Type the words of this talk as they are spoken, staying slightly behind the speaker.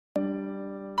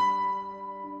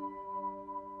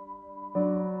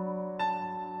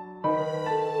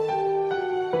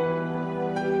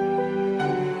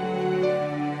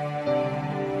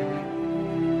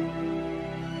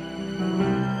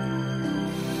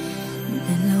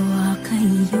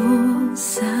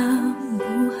sa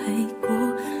buhay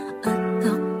ko. At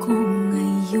ako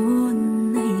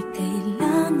ngayon ay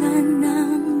kailangan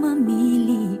ng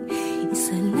mamili.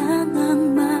 Isa lang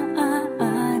ang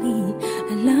maaari.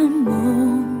 Alam mo,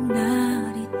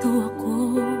 narito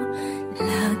ako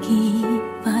lagi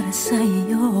para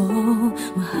sa'yo.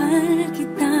 Mahal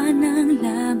kita ng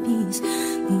labis,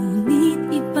 ngunit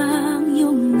ibang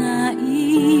iyong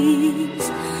nais.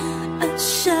 At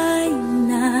siya'y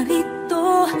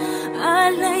narito,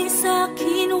 alay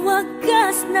sa'kin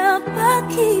wagas na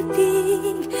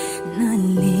pag-ibig.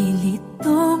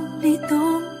 Nalilitong,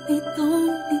 litong,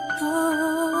 litong, litong.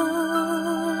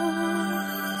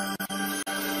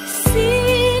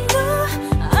 Sino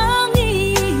ang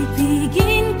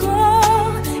iibigin ko?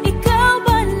 Ikaw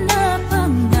ba na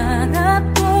pangarap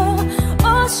ko?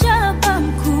 O siya bang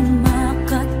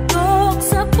kumakatok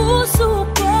sa puso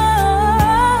ko?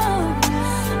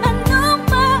 Anong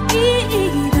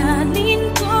maiiralin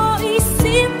ko?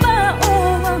 Isip ba o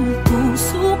ang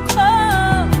puso ko?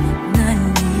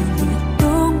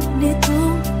 Nalilitong,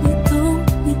 litong, litong,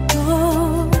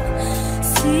 litong.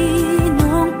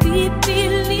 Sinong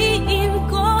pipiliin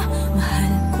ko?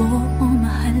 Mahal ko o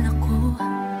mahal ako?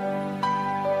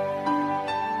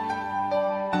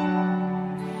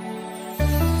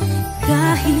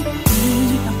 Kahit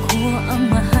di ako ang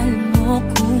mahal mo,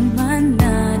 kung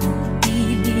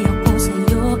mananatili ako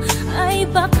sa'yo, ay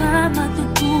baka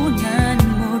matutunan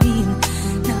mo rin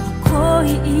na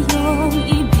ako'y iyong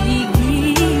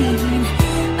ibigin.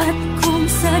 At kung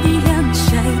sadyang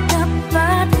siya'y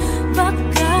tapat,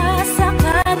 baka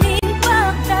sakaling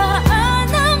pagdaan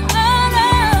ng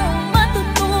araw,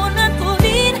 matutunan ko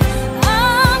rin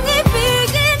ang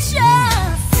ibigin siya.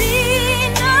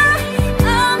 Sino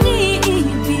ang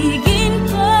iibigin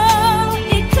ko?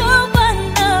 Ikaw ba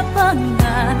na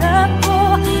pangarap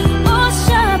ko? O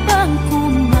siya bang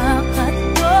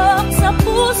kumakatok sa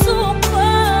puso ko?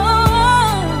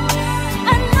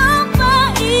 Anong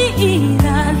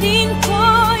maiiralin ko?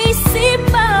 Isip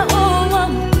ba o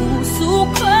ang puso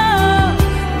ko?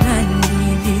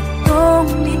 Nalilitong,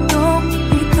 litong,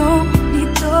 litong,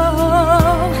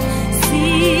 litong.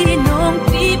 Sinong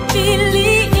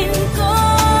pipiliin ko?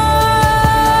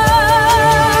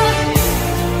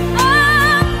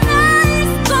 Ang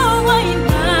nais ko ay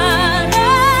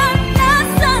maranasan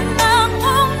ang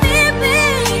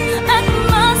umibig at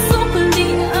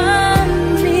masuklian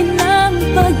rin ang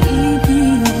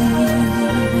pag-ibig.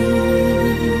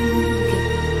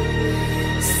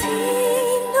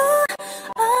 Sino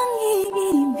ang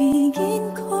iibigin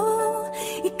ko?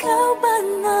 Ikaw ba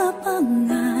na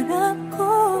pangarap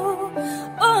ko?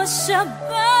 O siya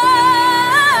ba?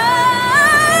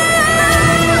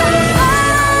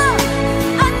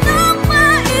 Anong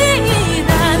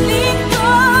maiiralin ko?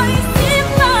 Isip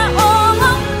ba o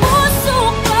ang puso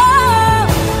ko?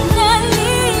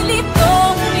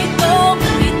 Nalilitong, litong,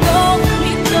 litong,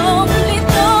 litong,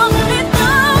 litong,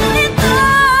 litong,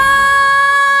 litong.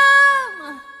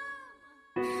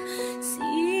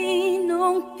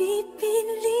 Sinong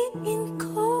pipiliin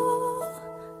ko?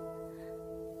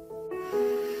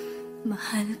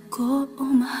 Mahal ko o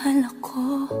mahal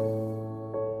ako?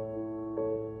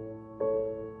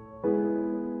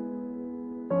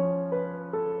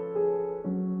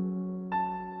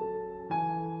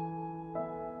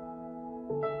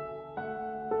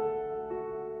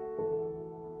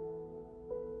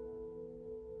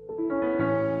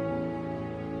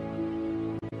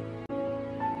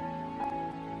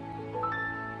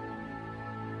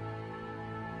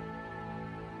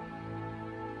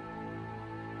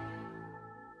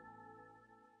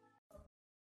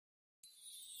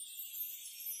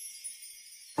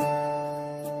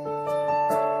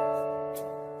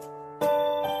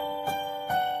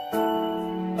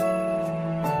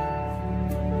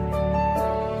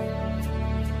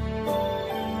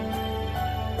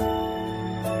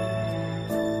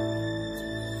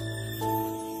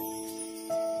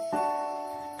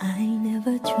 I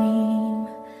never dream,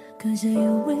 'cause I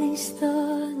always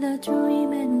thought that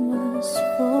dreaming was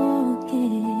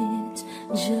forget,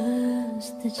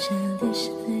 just a childish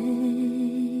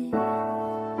thing.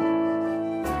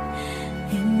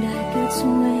 And I could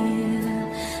swear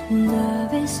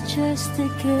love is just a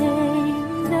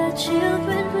game that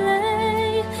children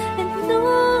play, and no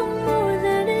more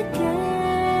than a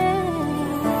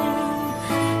game.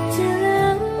 Till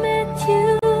I met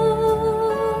you,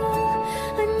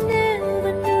 I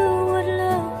never knew what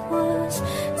love was.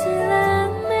 Till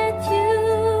I met you,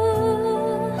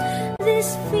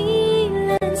 this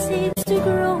feeling seems to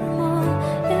grow more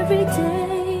every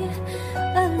day.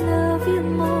 I love you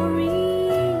more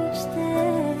each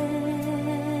day.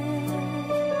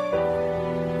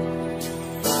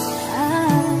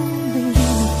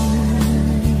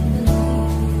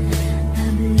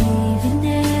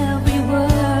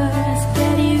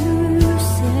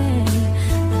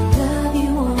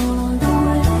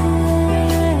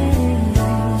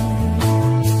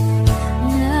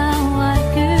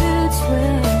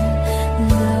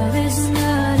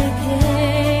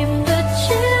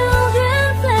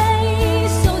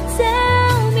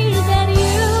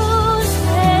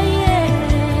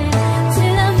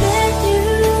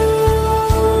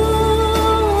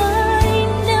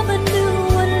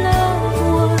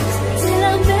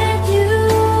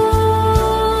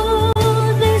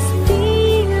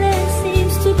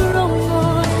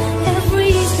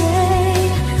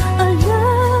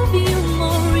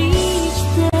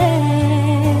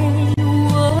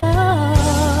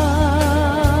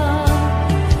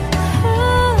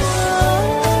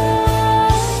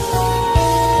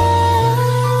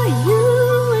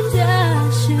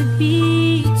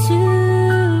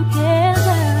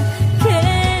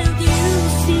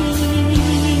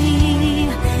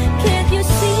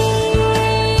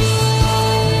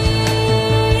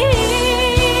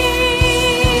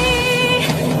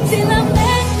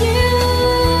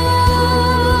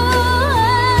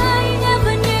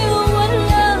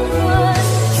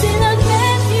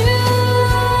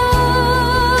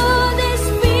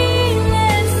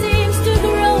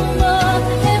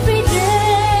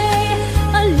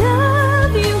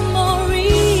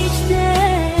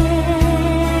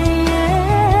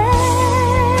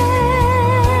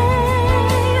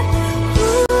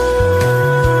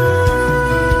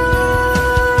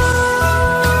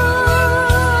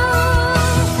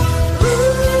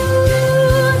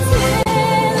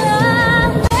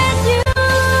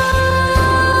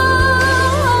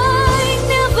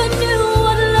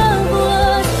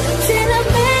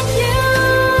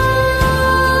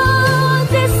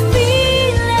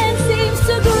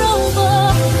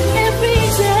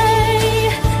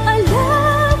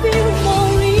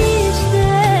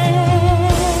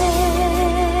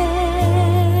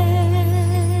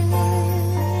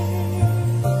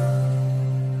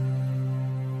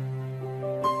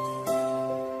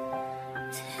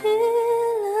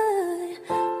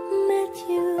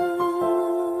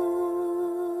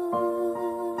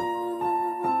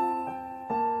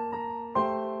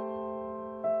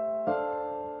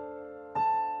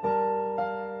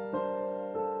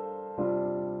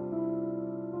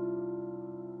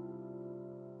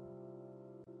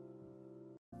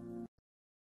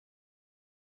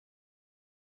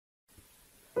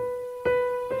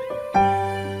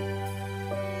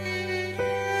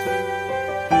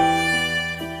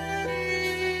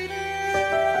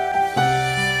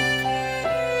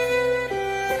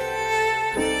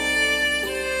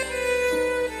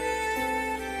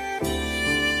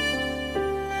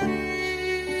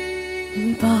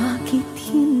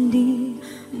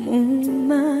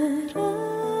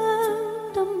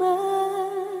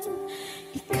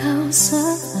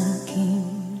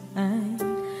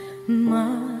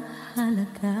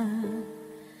 mahalaga.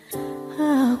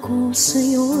 Ako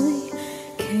sa'yo'y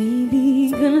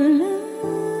kaibigan lang.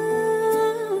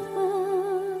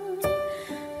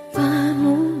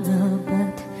 Paano nga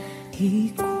ba't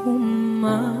di ko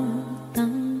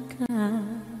matanggap?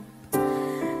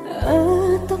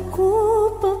 At ako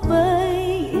pa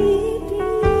ba'y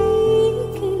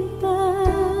ibigin pa?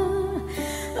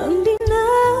 Ang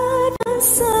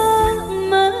dinadasang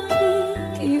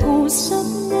makikiusap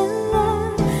na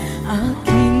lang.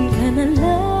 Akin ka na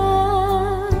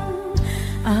lang,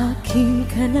 akin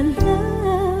ka na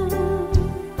lang.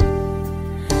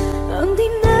 Ang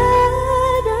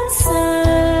dinadasal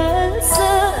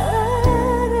sa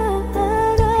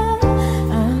araw-araw.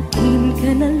 Akin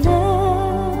ka na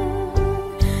lang,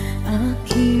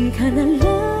 akin ka na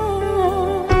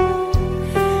lang.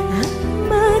 At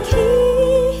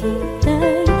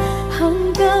maghihintay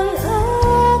hanggang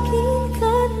akin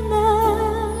ka na.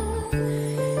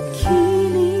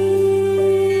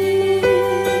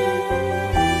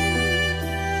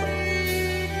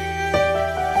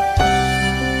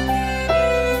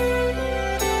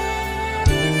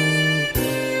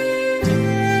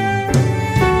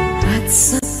 At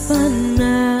sa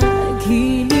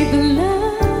panaginip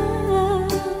lamang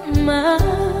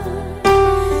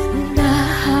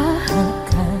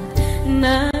nahahagkan,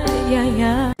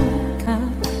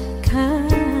 nayayakap ka.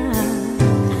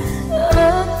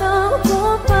 At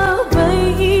ako pa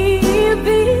ba'y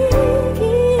iibigin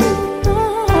pa?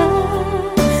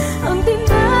 Ang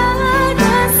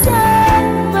dinadasal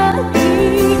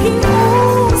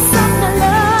makikiusap na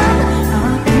lang.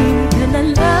 Akin ka na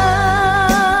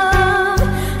lang,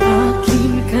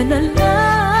 akin ka na lang.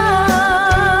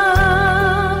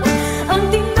 Ang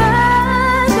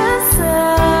dinadasal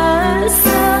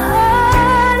sa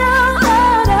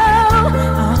araw-araw.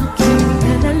 Akin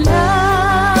ka na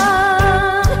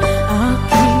lang,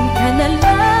 akin ka na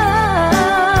lang.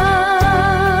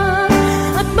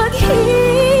 At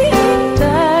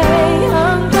maghihintay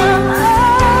hanggang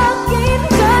akin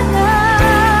ka na.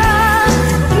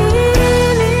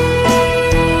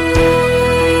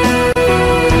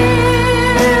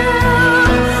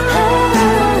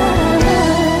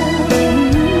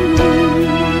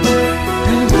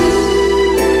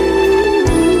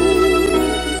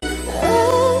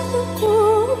 Ako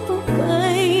pa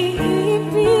ba'y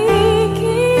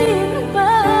ibigin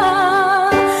pa?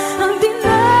 Ang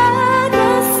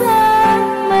dinadasal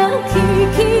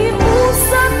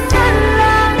makikiusap na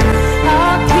lang.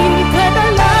 Akin ka na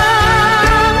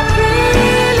lang,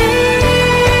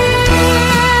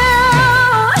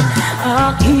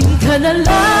 akin ka na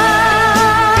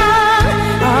lang,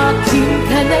 akin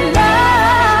ka na lang.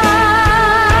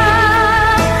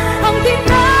 Ang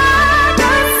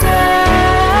dinadasal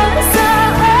sa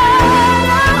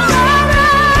araw-araw.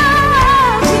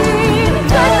 Akin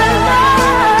ka na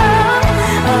lang,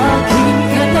 akin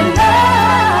ka na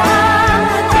lang.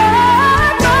 At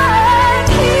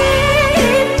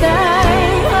maghihintay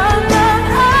hanggang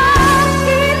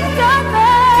akin ka na.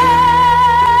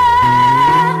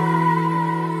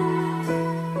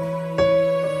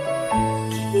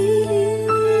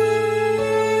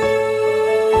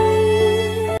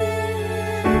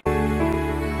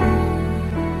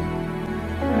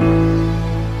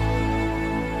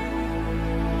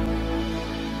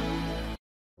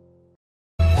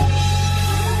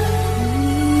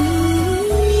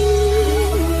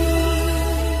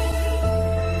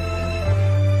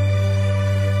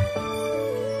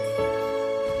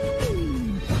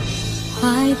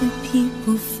 Why do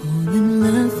people fall in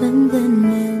love and then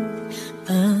end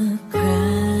up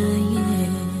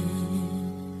crying?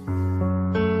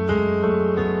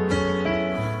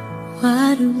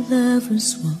 Why do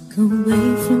lovers walk away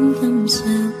from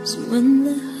themselves when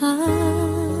their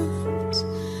hearts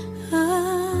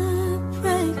are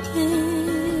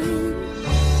breaking?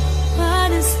 Why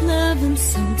does loving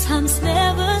sometimes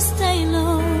never stay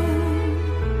long?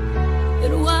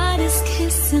 But why does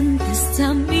kissing this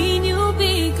time mean you'll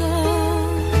be gone?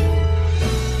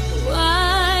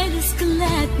 Why does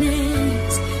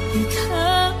gladness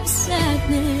become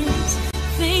sadness?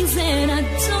 Things that I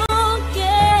don't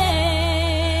get.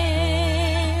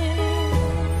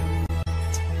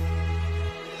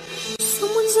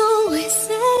 Someone's always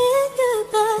saying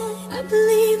goodbye. I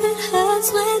believe it hurts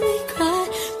when we cry.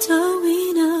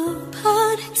 Towing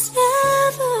apart, it's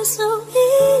never so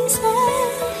easy.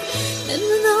 And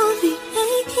with all the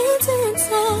achings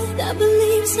inside, I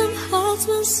believe some hearts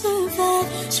will survive.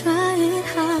 Trying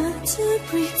hard to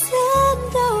pretend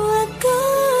that we're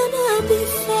gonna be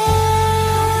fine.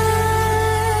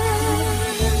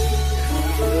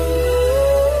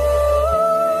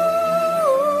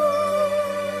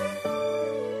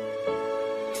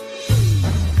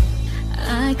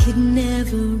 could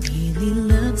never really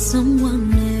love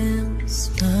someone else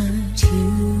but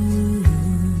you.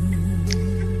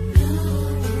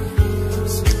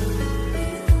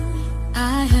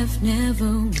 I have never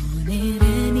wanted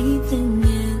anything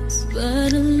else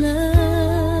but a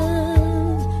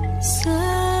love so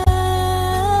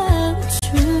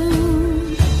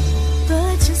true.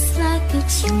 But just like a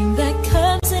dream that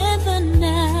comes in the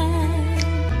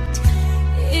night,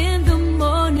 in the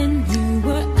morning you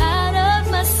were out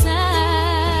of my sight.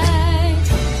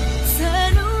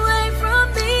 Turn away from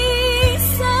me,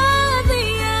 sadly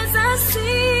as I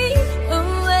see,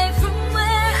 away from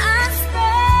where I stand.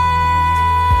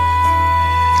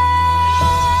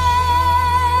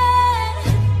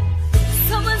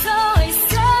 Someone's always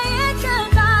saying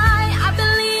goodbye. I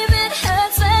believe it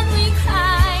hurts when we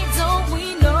cry. Don't we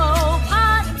know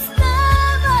parting's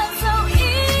never so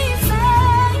easy?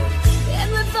 And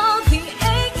with all the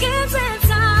achings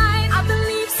inside, I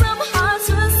believe some hearts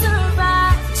will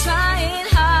survive. Trying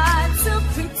hard to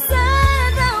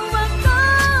pretend that we're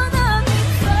gonna be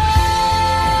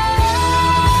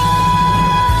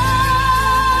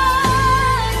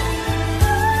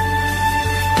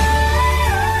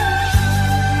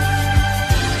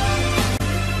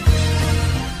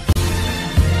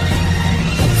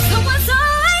Someone's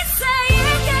always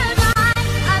saying goodbye.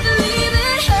 I believe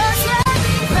it hurts when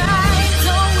we cry.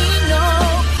 Don't we know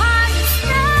parting's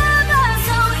never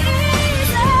so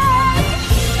easy?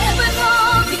 And with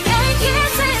all the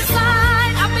achings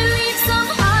inside, I believe some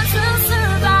hearts will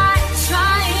survive.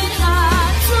 Trying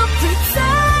hard to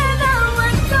pretend that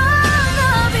we're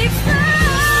gonna be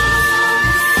friends.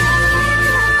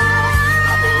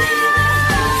 I believe it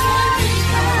hurts when we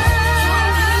cry.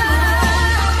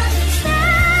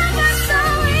 Never so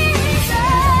easy.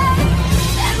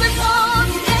 And with all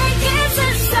the achings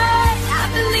inside, I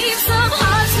believe some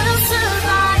hearts will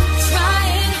survive.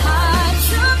 Trying hard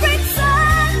to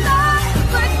pretend that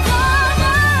we're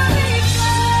gonna be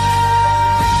friends.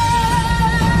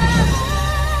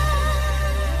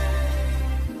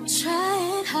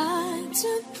 Trying hard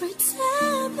to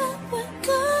pretend that we're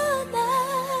gonna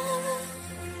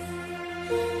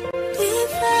be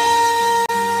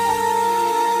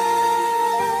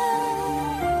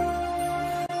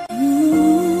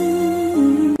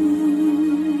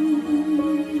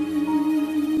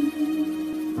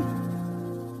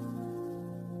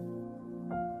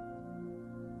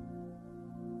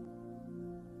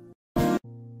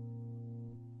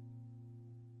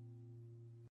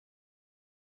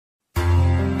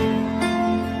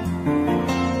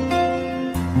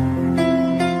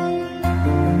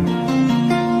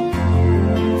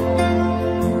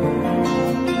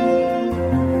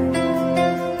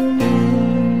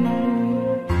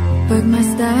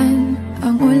Pagmasdan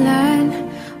ang ulan,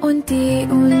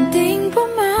 unti-unting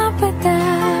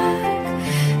pumapatak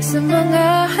sa mga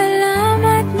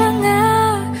halaman at mga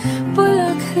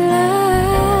bulaklak.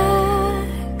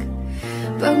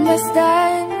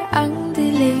 Pagmasdan ang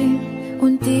dilim,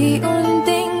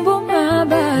 unti-unting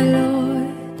bumabalot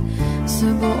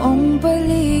sa buong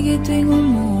paligid tuwing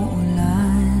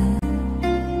umuulan.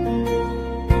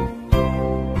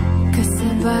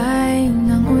 Kasabay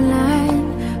ng ulan,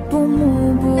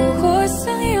 bumubuhos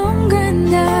ang iyong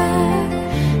ganda.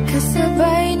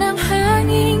 Kasabay ng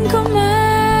hangin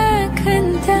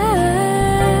kumakanta.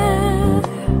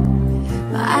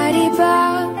 Maari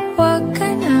ba wag ka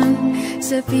nang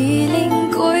sa piling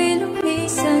ko'y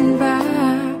lumisan ba?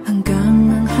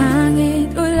 Hanggang ang hangin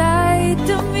ulay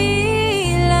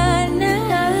tumila na.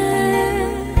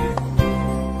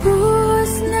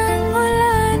 Buhos ng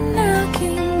ulan,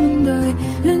 aking mundo'y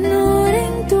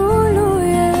lunuring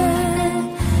tuluyan.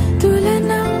 Tulad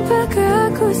ng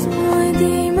pagkagos mo,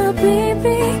 di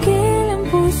mapipigil ang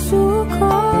puso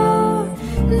ko.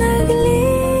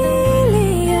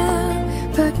 Nagliliyab,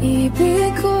 pag-ibig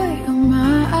ko'y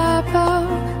umaapaw,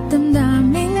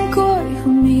 damdamin ko'y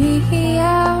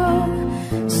humihiyaw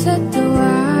sa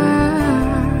tuwa.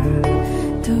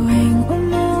 Tuwing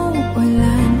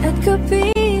umuulan at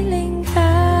kapiling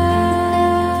ka.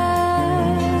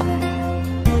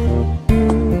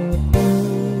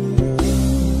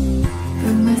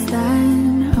 Pagmasdan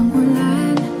ang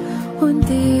ulan,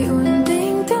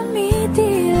 unti-unting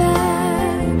tumitila.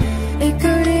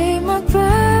 Ikaw rin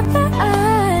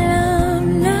magpapaalam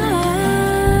na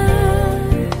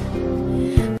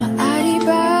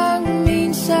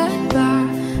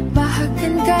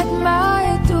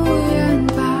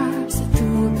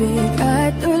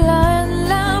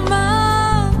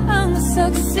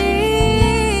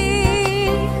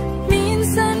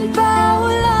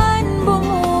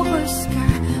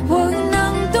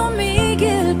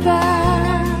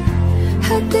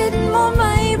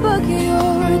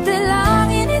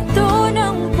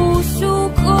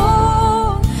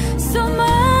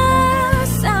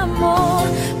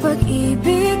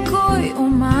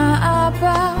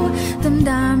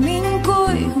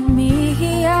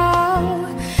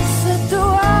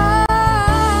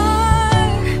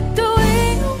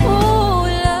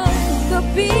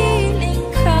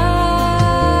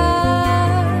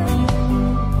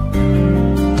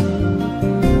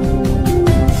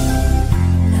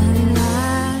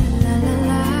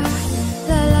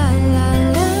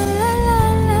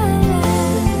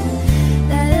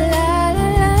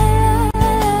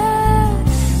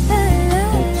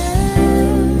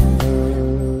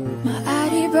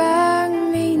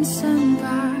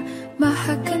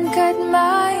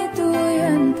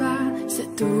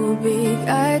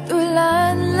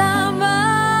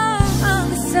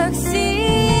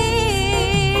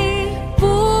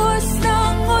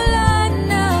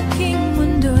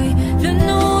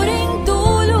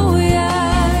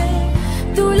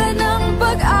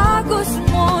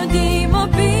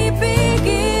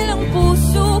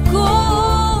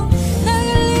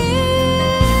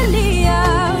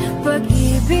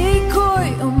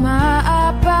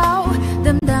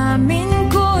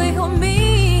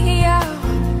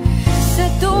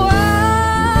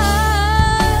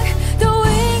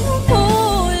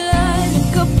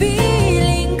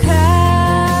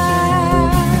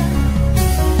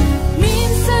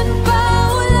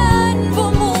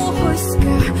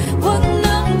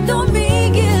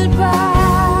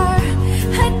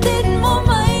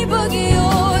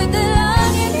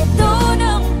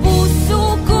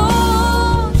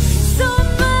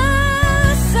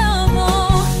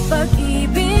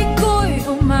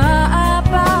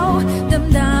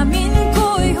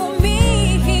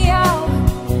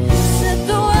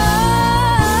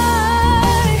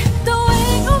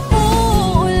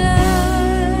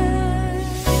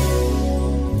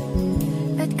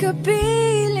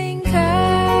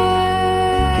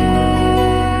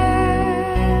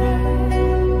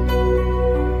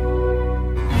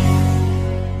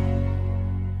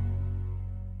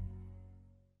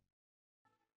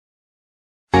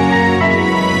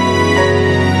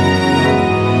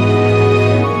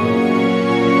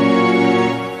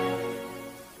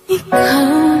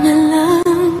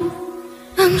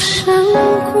siyang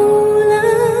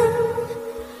kulang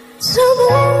sa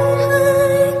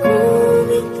buhay kong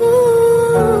ito.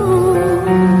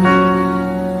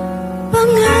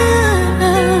 Pangarap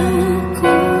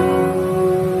ko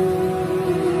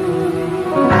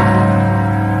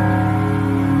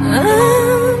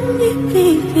ang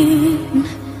ibigin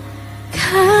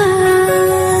ka.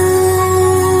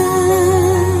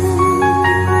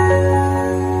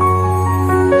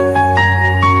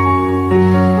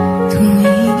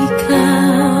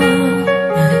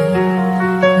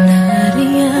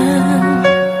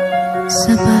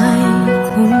 Sabay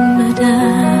kong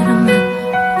nadarama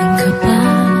ang kaba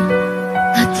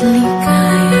at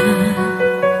ligaya.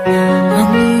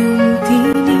 Ang iyong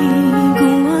tinig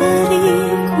umari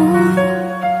ko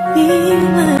di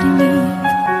marinig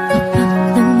kapag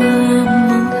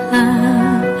namamangha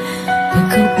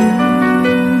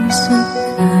pagkausap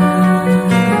ka.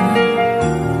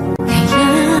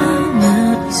 Kaya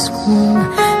nais kong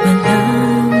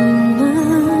malaman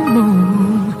mo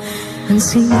ang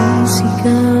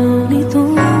sinisigaw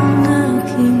nitong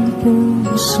aking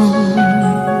puso.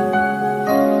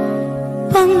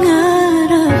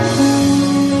 Pangarap ko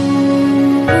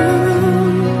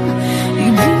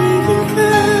ibigin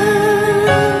ka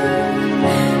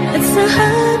at sa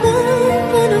habang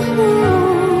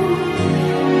panahon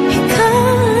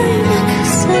ika'y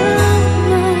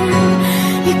makasama.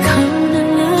 Ikaw na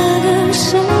lang ang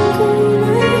siyang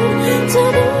kulang sa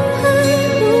buhay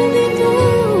kong ito.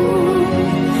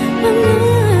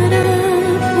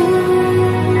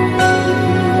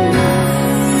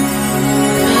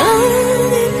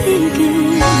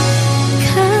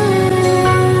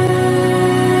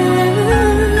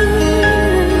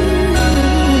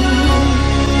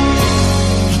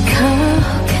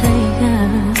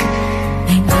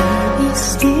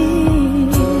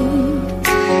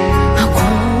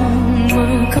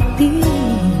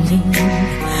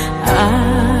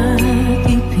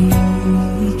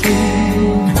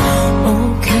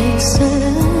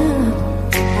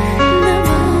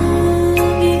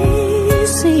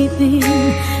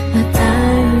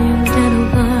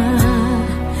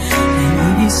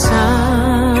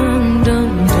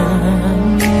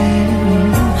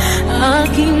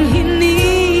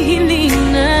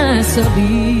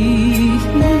 Sabihin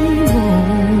mo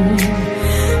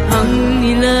ang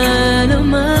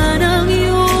nilalaman ng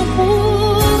iyong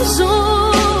puso.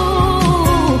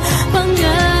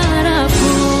 Pangarap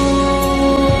ko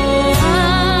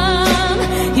ang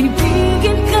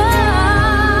ibigin ka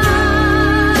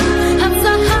at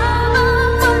sa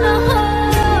habang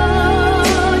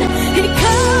panahon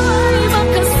ika'y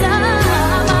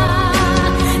makasama.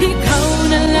 Ikaw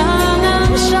na lang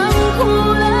ang siyang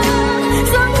kulang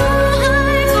sa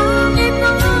buhay kong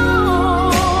ito.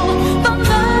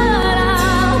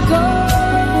 Pangarap ko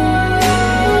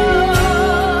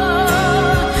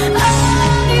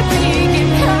ang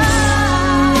ibigin ka.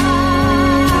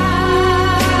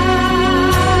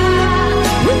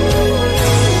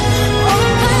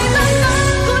 Okay lang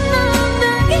ako nang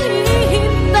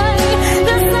naghihintay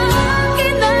na sa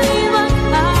akin ay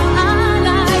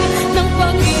mag-aalay ng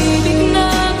pag-ibig na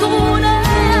tunay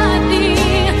at di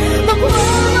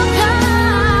magwawakas.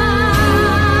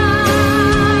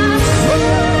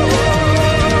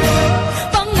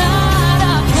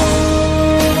 Pangarap ko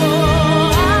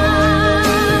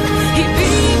ang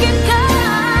ibigin ka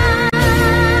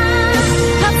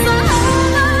at sa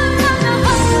habang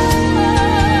panahon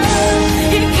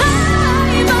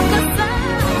ika'y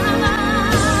makasama.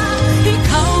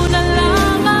 Ikaw na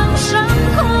lang ang siyang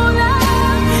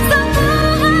kulang sa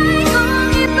buhay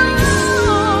kong ito.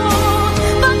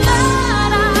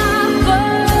 Pangarap ko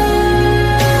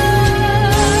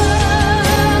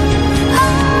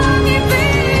ang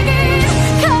ibigin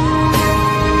ka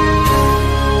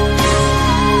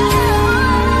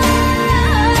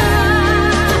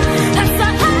at sa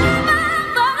habang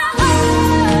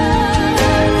panahon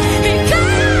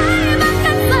ika'y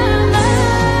makasama.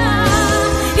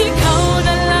 Ikaw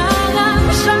na lang ang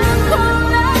siyang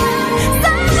kulang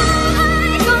sa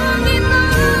buhay kong ito.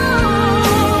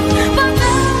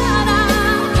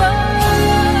 Pangarap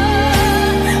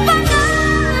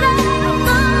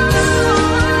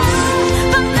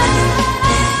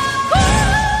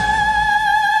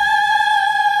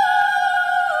ko,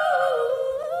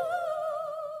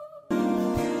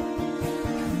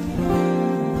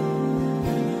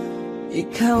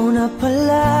 ikaw na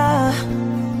pala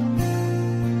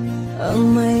ang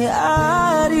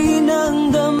may-ari ng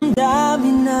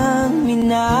damdamin ng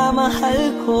minamahal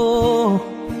ko.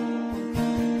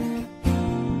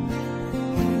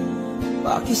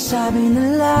 Pakisabi na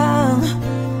lang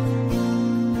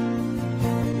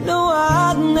na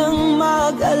wag na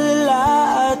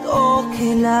mag-alala at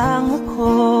okay lang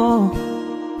ako.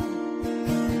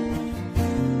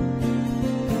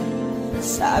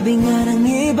 Sabi nga ng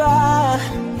iba,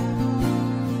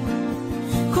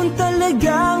 kung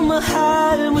talagang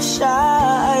mahal mo siya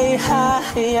ay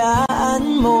hahayaan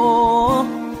mo.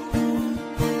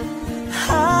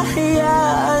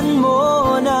 Hahayaan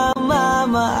mo na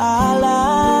mamaalam.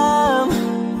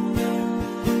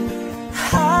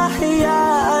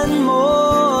 Hahayaan mo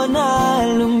na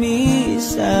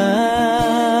lumisan.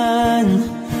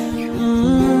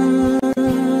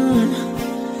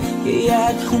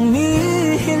 Kaya't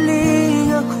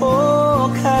humihiling ako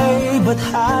kay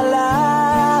Bathala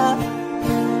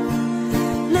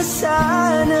na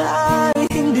sana ay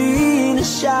hindi na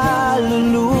siya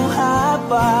luluha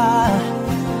pa.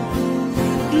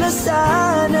 Na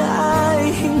sana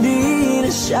ay hindi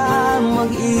na siya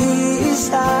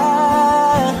mag-iisa.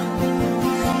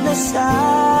 Na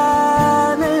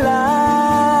sana lang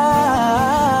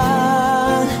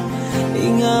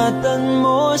ingatan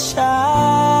mo siya.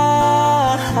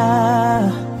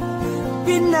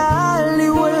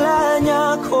 Pinaliwala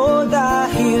niya ako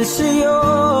dahil sa'yo.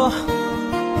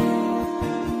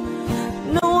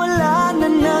 Nawala na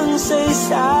ng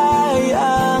saysay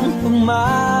ang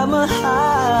pagmamahal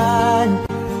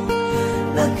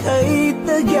na kay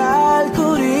tagal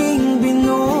ko ring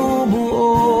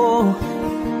binubuo.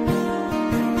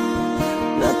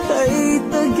 Na kay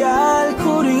tagal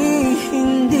ko ring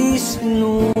hindi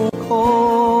sinuko.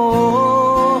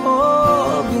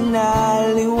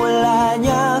 Binaliwala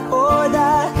niya ako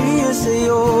dahil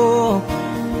sa'yo.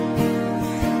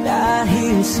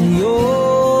 Dahil sa'yo.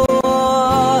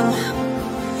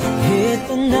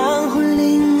 Ito na ang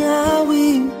huling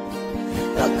awit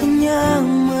na kanyang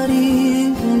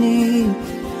maririnig.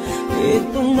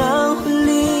 Ito na ang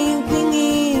huling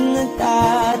tingin na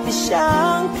dati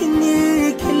siyang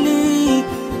kinikilig.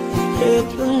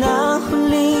 Ito na ang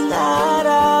huling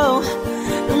araw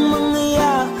ng mga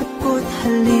yakap ko't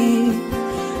halik.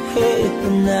 Ito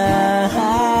na,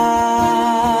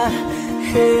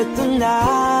 ito na.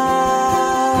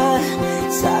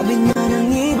 Sabi nga ng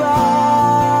iba,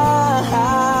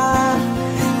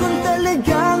 kung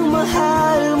talagang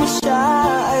mahal mo siya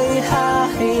ay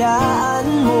hahayaan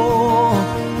mo.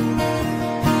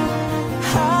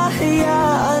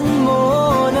 Hahayaan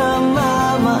mo na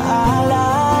mamaalam.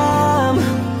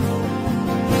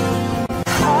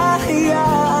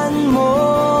 Hahayaan mo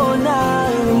na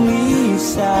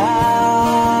lumisan.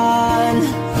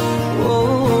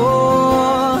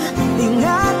 Oh,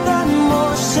 ingatan mo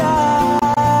siya.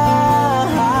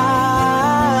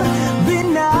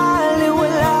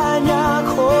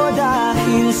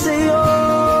 Sa'yo,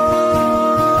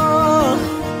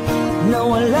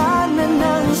 nawala na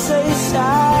ng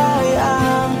saysay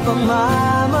ang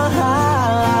pagmamahal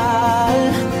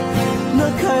na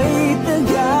kay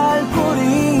tagal ko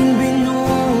ring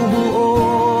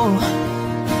binubuo.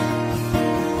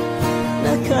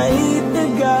 Na kay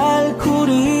tagal ko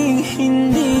ring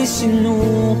hindi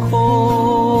sinuko.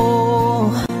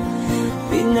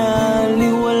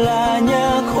 Pinaliwala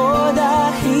niya ko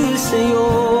dahil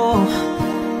sa'yo.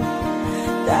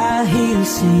 Dahil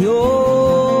sa'yo.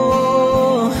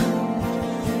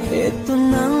 Ito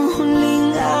nang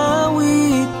huling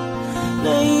awit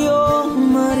na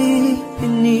iyong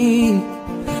maririnig.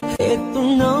 Ito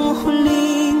nang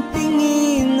huling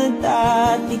tingin na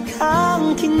dati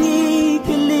kang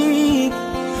kinikilig.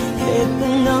 Ito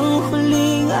nang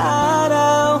huling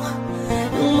araw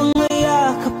ng mga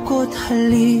yakap ko't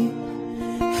halik.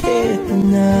 Ito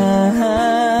na,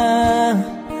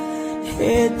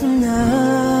 ito na,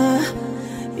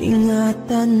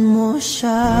 ingatan mo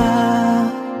siya.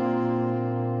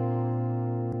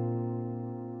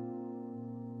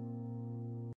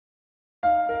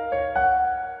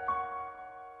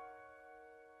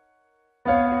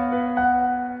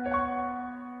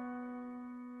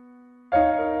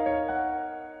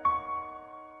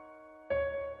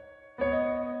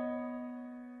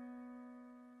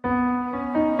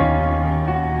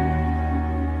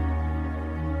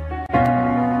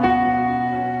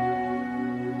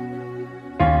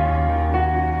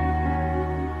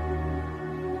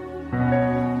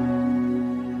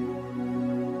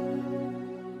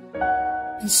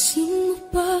 Pansin mo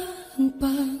ba ang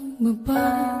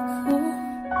pagbabago?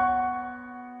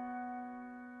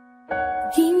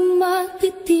 Di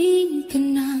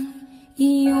matitigan ng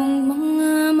iyong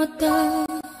mga mata.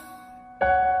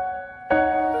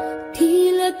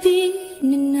 Tila di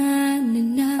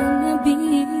nananabig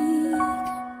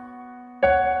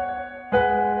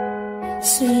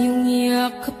sa iyong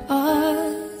yakap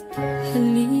at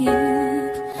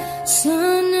halik.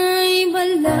 Sana'y balik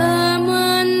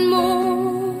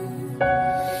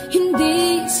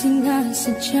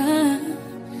sadya.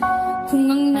 Kung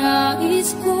ang nais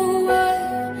ko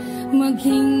ay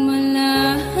maging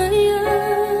malaya,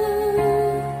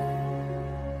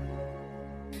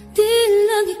 di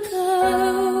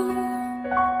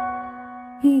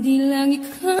lang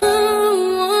ikaw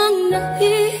ang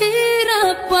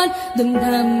nahihirapan.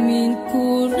 Damdamin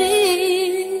ko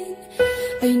rin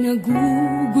ay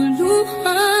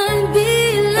naguguluhan. Di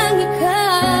lang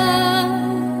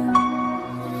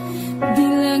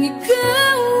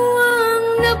ikaw ang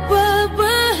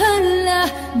nababahala.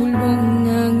 Bulong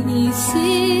ng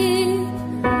isip,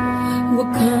 huwag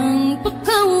kang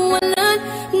pakawalan,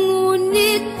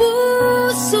 ngunit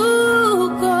puso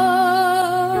ko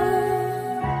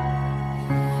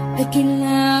ay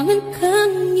kailangan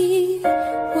kang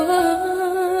iwan.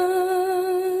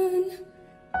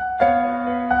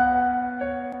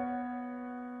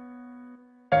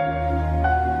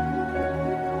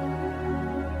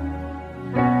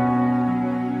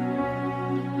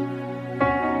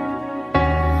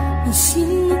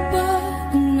 Sino ba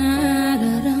ang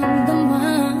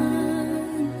nararamdaman?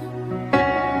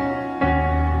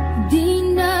 Di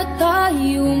na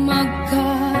tayo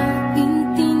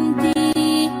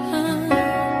magkaintindihan.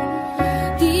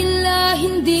 Tila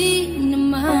hindi na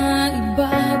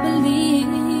maibabalik.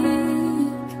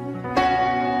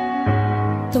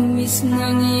 Tamis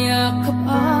ng yakap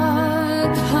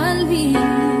at halik.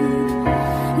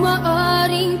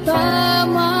 Maaring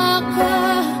tama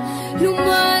ka,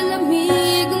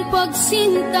 lumalamig ang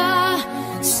pagsinta.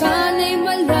 Sana'y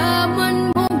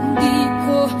malaman mo di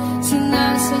ko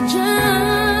sinasadya.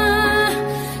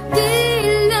 Di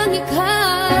lang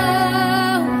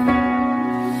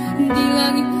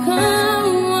ikaw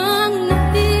ang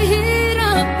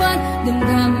nahihirapan.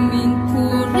 Damdamin ko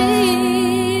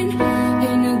rin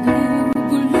ay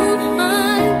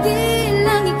naguguluhan.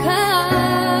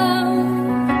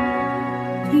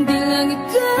 Di lang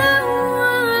ikaw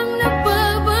ang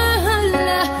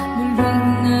nababahala. Bulong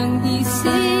ng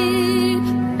isip,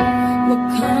 huwag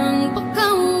kang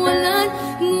pakawalan,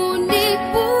 ngunit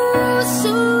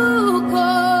puso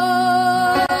ko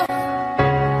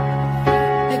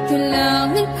ay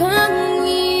kailangan kang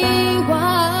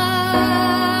iwan.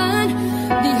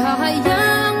 Di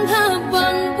hahayang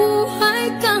habang buhay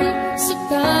kang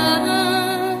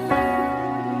saktan.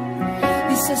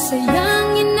 Di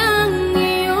sasayangin ang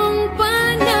iyong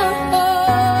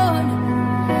panahon.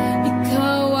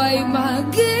 Ikaw ay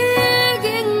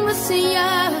magiging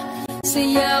masaya sa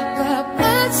yakap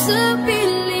at sa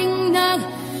piling ng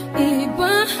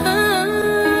iba.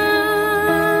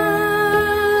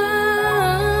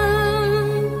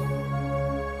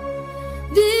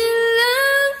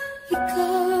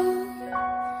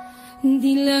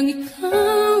 Di lang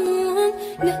ikaw ang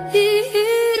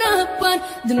nahihirapan.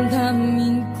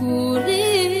 Damdamin ko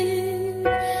rin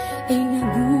ay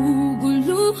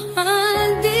naguguluhan.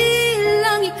 Di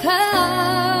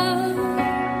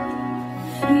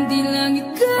lang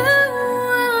ikaw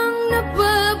ang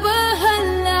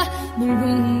nababahala.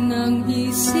 Bulong ng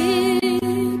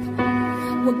isip,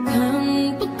 huwag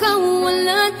kang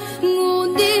pagkawalan,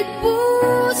 ngunit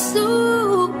puso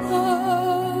ko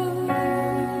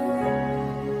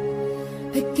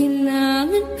ay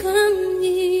kailangan kang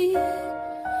iwan.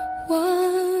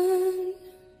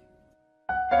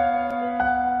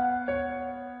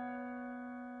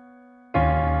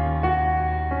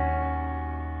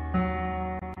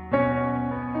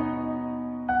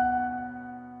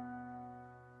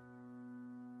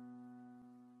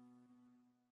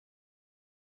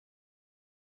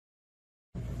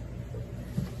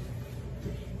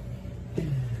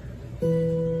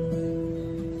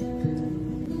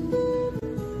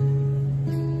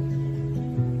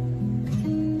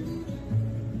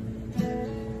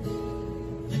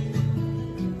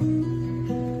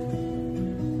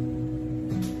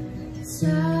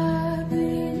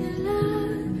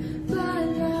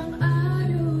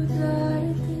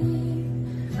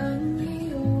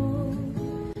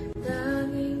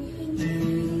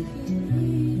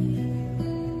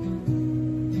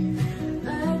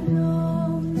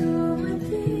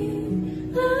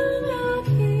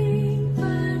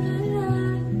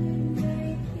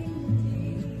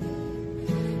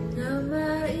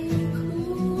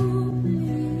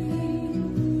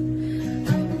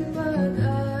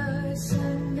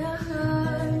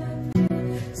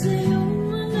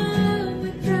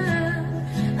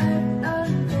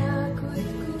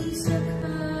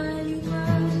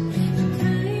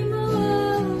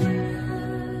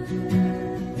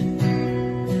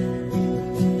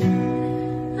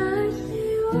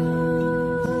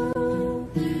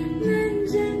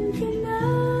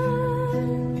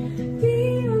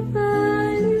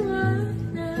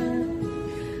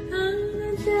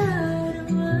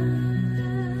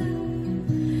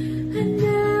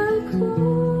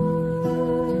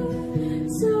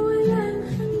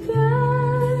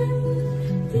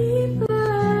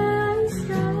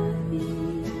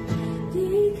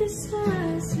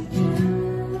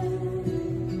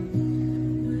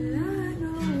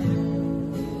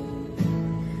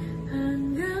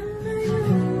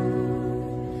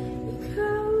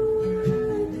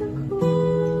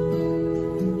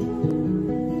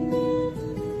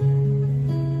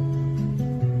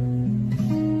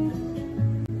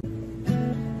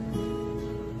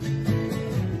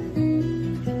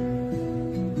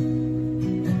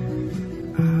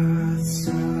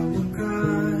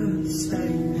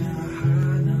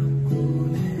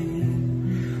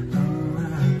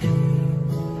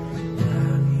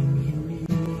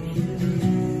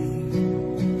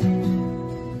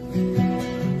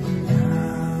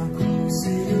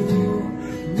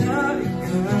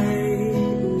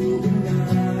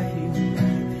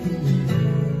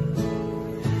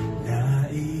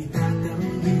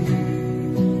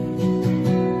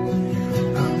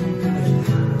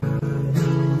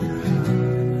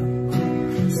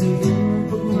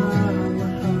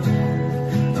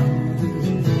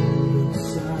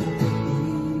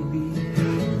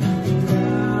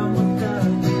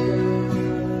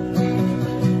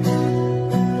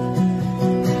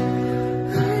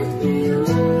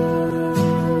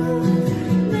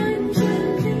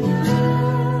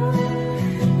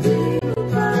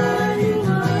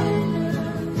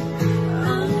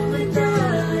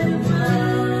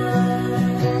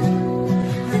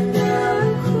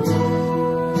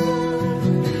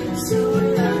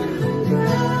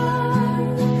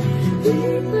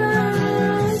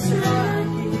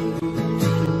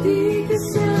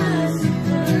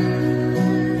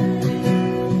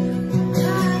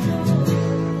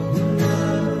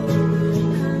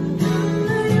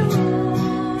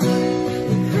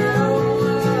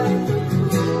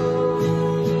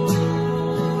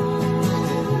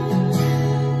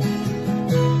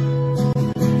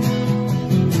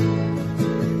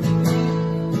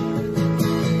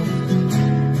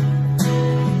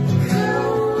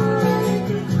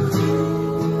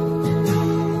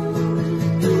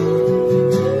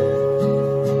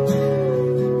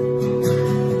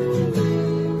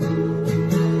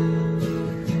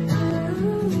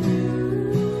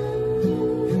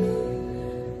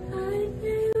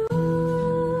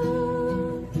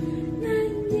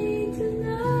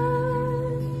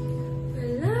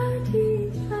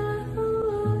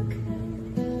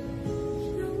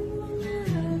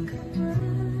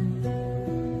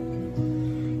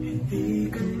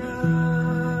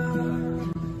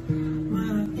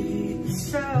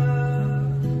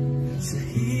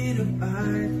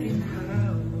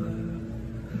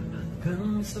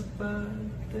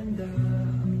 pagtanda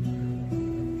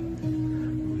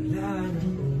mula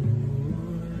noon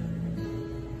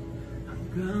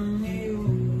hanggang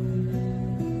ngayon.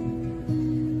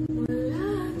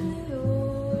 Mula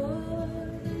ngayon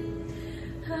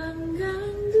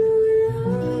hanggang dulo,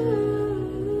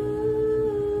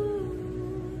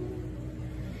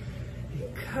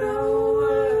 Ikaw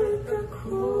at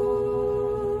ako.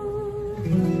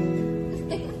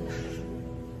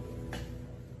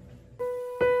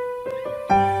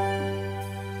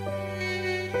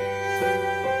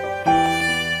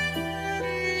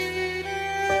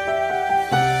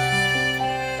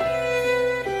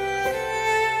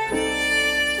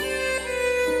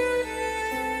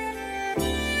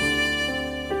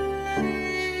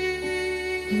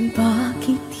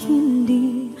 Bakit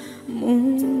hindi mo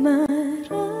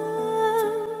maramdaman?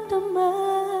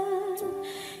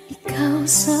 Ikaw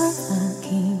sa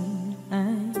akin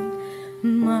ay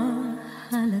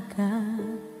mahalaga.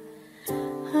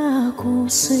 Ako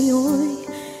sa'yo'y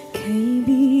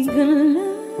kaibigan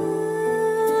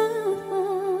lamang.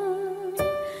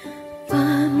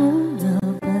 Paano nga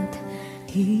ba't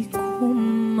di ko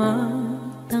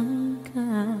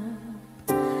matanggap?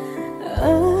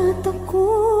 At ako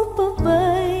pa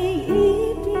ba'y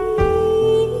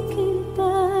ibigin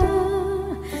pa?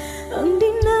 Ang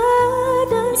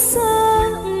dinadasang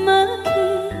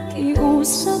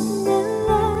makikiusap na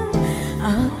lang.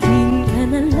 Akin ka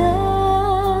na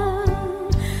lang,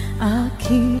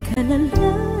 akin ka na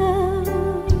lang.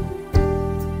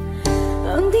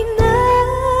 Ang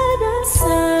dinadasal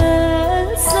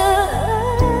sa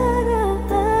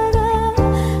araw-araw.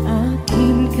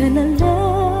 Akin ka na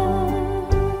lang,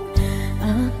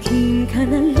 akin ka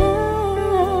na lang.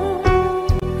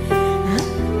 At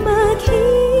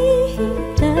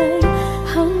maghihintay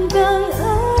hanggang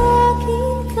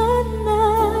akin ka na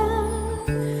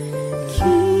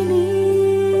kinig.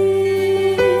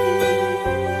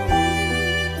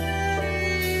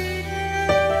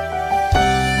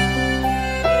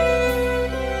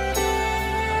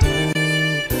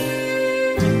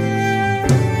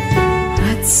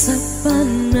 At sa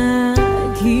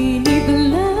panaginip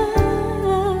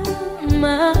lamang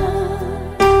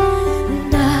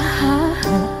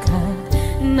nahahagkan,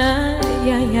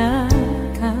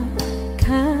 nayayakap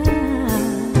ka.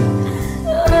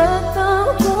 At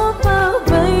ako pa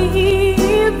ba'y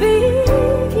iibigin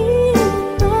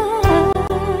pa?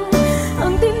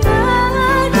 Ang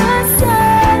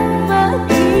dinadasal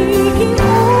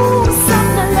makikiusap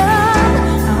na lang.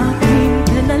 Akin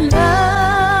ka na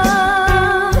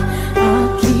lang,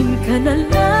 akin ka na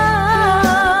lang.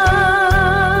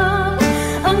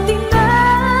 Ang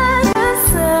dinadasal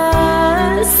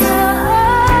sa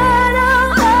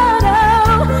araw-araw.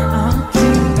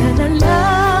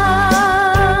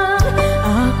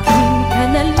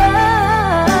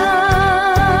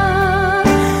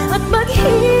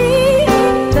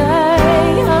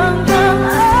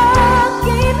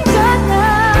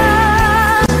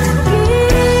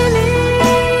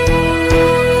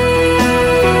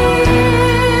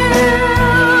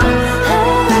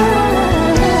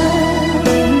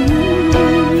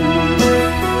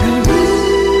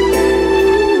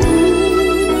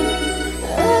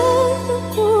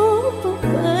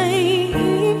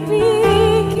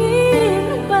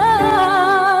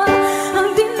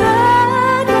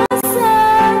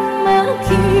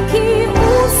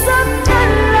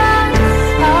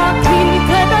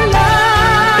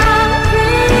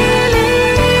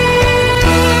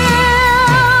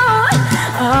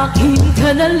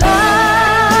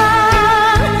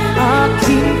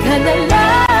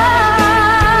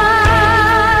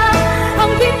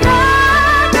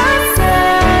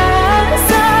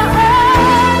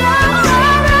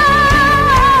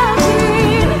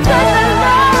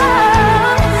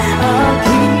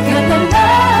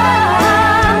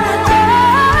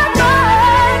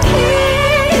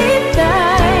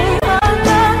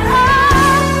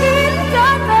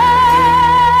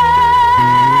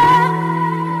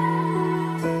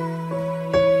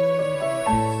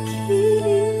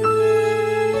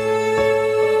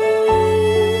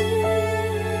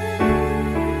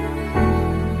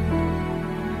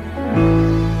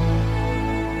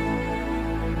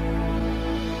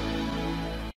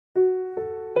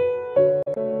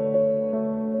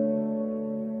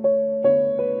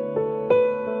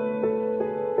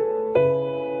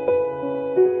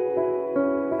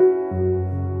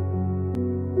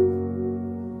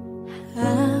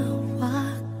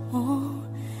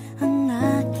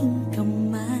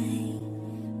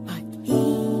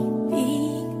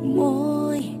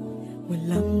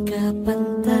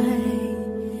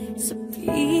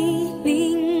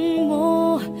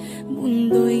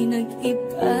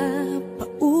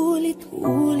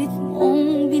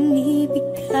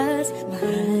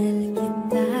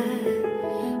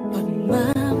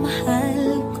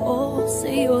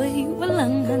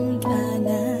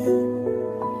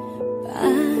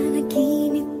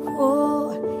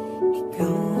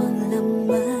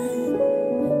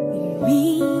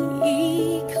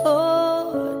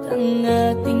 ang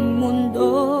ating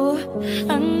mundo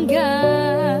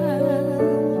hanggang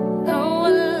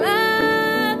nawala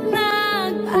at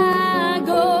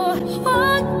nagbago.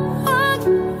 Wag, wag,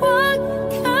 wag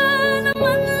ka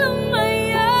naman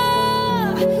lumaya.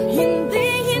 Hindi,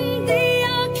 hindi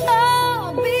ako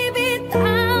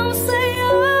bibitaw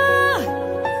sa'yo.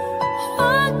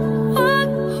 Wag, wag,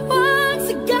 wag,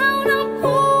 sigaw ng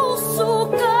puso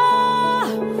ko.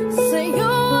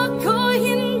 Sa'yo ako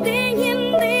hindi,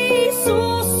 hindi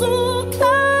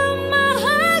susuka.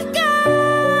 Mahal ka.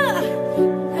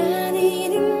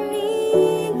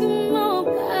 Naririnig mo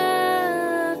ba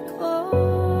ako?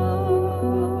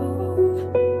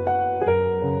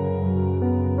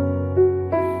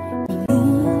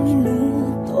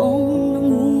 Minutong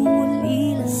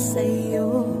nangungulila sa'yo.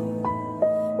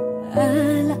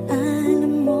 Alaala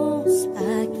mo sa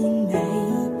akin ay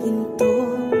ginto.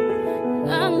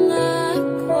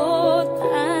 Nangako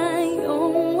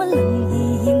tayong walang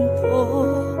hihinto.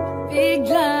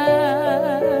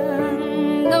 Biglang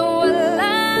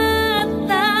nawala at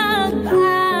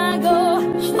nagbago.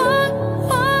 Wag,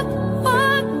 wag,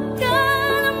 wag ka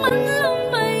naman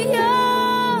lumaya.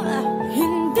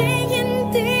 Hindi,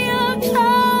 hindi ako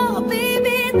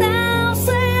bibitaw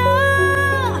sa'yo.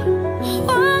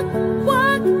 Wag,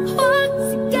 wag, wag,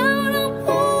 sigaw ng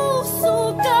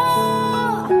puso ko.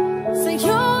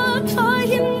 Sa'yo ako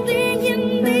hindi,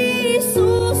 hindi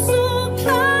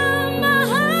susuka.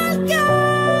 Mahal ka.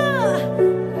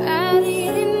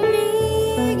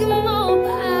 Naririnig mo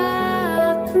ba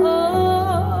ako?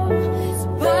 Sa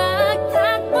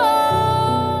pagtakbo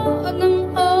ng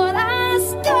oras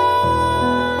ko,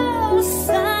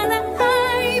 sana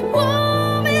ay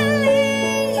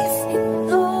bumilis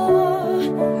ito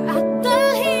at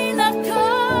dalhin ako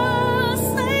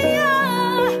sa'yo.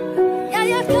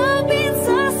 Yayakapin,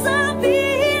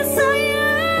 sasabihin sa'yo.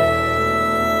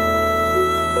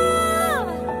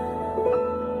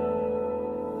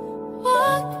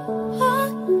 Wag,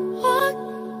 wag, wag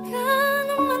ka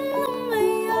naman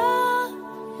lumaya.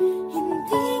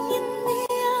 Hindi, hindi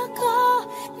ako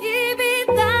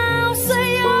bibitaw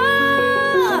sa'yo.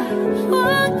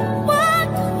 Wag, wag,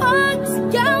 wag,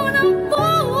 sigaw ng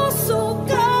puso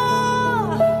ko.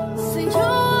 Sa'yo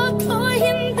ako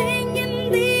hindi,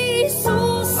 hindi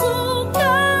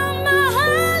susuka.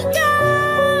 Mahal ka.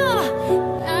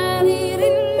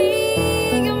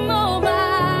 Naririnig mo ba?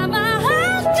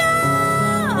 Mahal ka.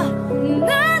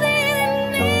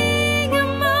 Naririnig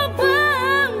mo ba?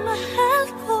 Mahal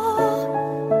ko.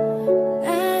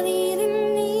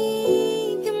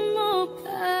 Naririnig mo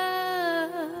ba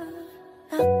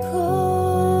ako?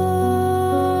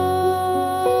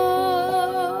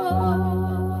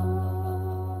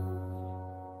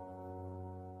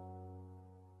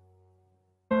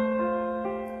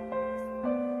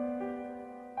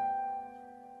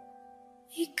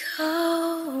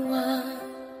 Ikaw ang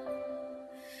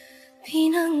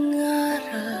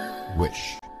pinangarap.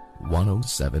 Wish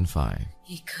 107.5.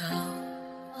 Ikaw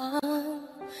ang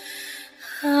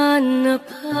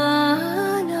hanap-hanap.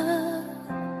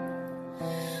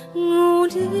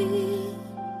 Ngunit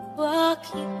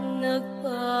bakit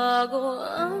nagbago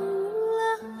ang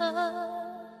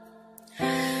lahat?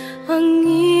 Ang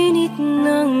init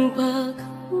ng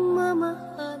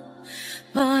pagmamahal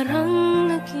parang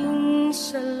naging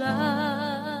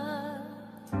salat.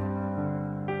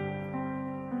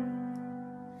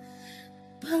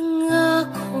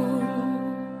 Pangakong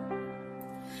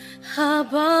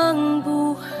habang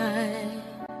buhay,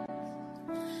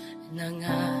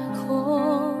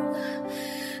 nangakong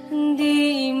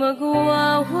hindi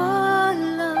magwawalay.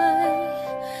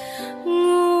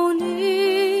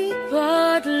 Ngunit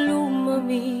ba't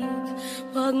lumamig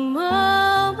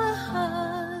pagmamahal?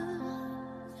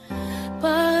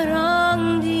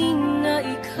 Parang di na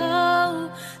ikaw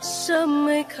sa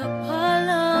may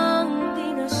kapalang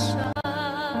dinasal.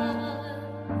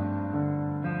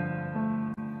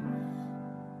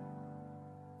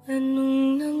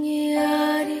 Anong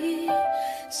nangyari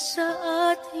sa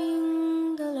ating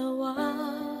dalawa?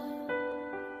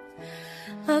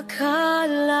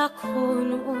 Akala ko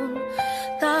noon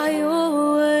tayo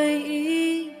ay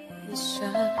isa.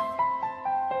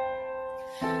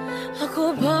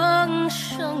 Ako bang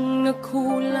siyang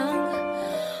nagkulang?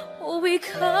 O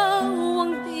ikaw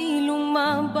ang di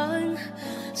lumaban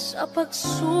sa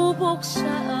pagsubok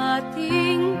sa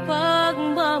ating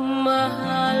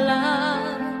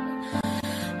pagmamahalan?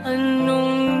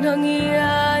 Anong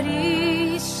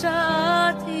nangyari sa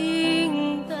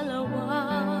ating dalawa?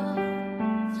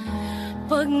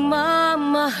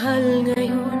 Pagmamahal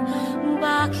ngayon,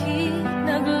 bakit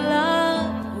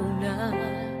naglaho na?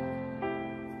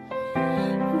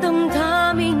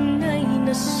 damdamin ay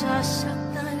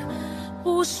nasasaktan,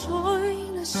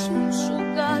 puso'y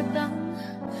nasusugatan.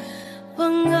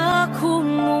 Pangako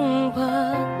mong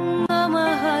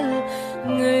pagmamahal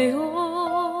ngayon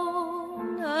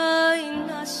ay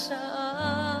nasaan?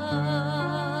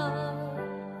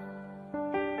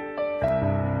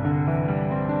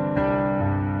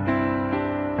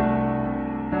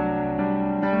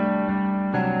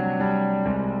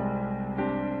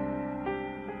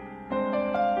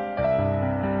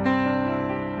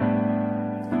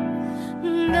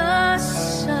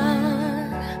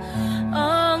 Nasaan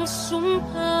ang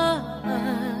sumpaan?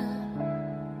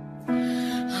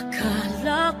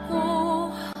 Akala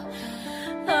ko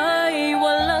ay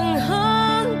walang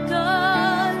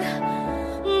hanggan,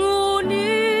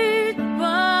 ngunit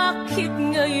bakit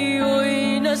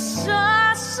ngayon'y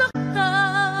nasasaktan?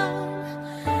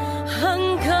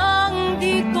 Hanggang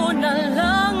dito na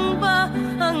lang ba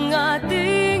ang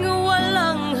ating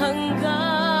walang hanggan?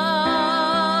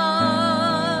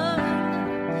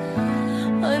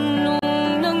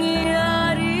 Anong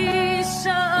nangyari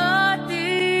sa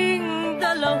ating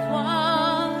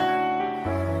dalawa?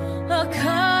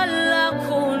 Akala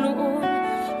ko noon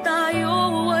tayo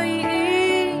ay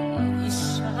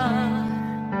iisa.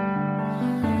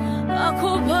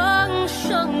 Ako bang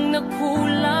siyang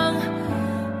nakulang,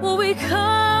 o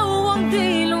ikaw ang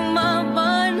di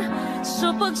lumaban sa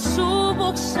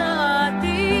pagsubok sa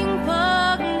ating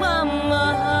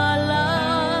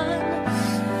pagmamahalan?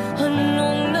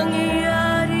 Anong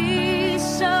nangyari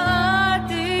sa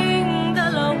ating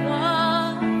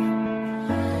dalawa?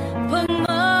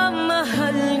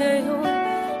 Pagmamahal ngayon,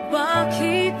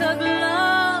 bakit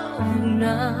naglaho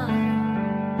na?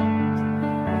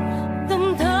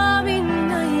 Damdamin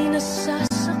ay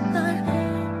nasasaktan,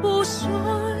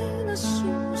 puso'y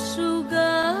nasusugatan.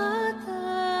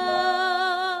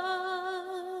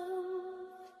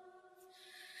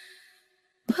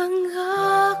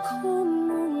 Pangako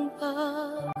mong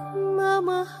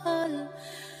pagmamahal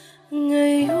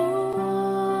ngayon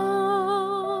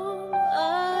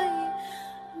ay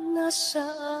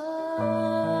nasaan?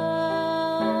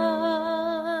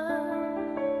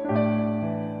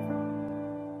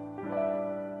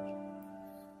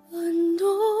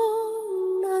 Anong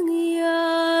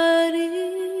nangyari?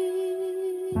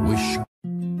 Wish.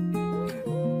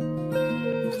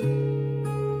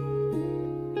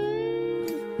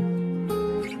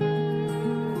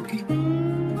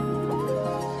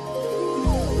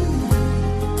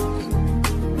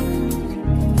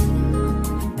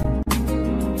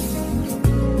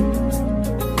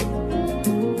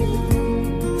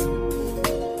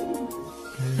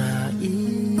 Nais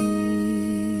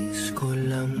ko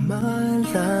lang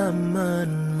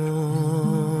malaman mo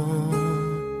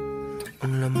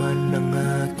ang laman ng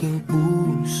aking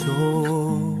puso,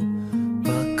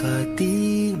 baka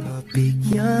di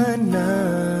mabigyan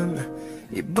ng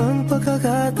ibang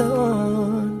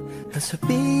pagkakataon na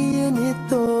sabihin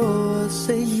ito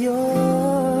sa'yo.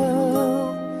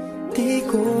 Di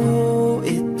ko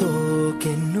ito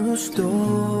ginusto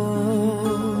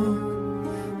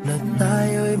na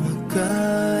tayo'y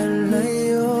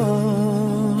magkalayo,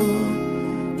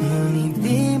 ngunit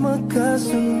di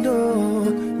magkasundo,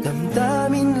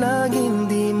 damdamin laging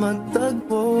di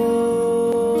magtagpo.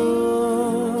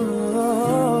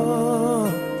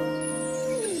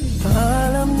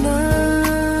 Paalam na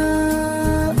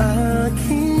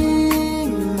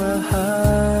aking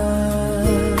mahal,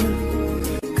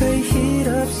 kay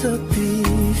hirap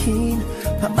sabihin.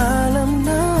 Paalam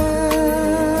na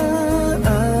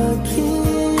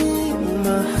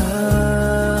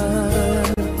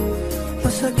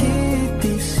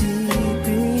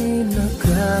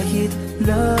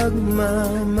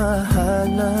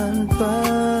nagmamahalan pa,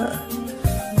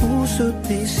 puso't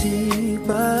isip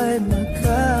ay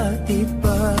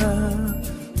magkatipa.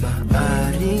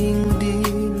 Maaring di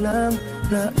lang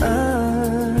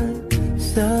laan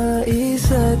sa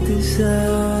isa't isa.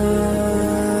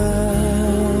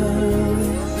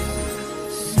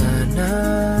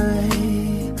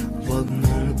 Sana'y huwag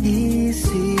mong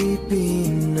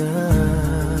isipin na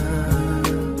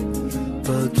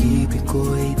pag-ibig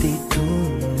ko'y di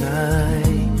tunay,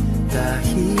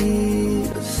 dahil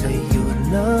sa'yo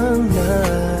lang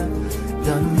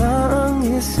nadama ang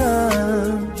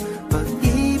isang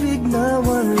pag-ibig na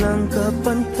walang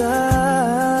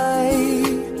kapantay.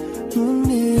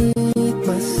 Ngunit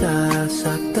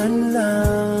masasaktan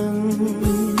lang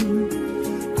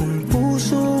kung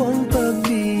puso ang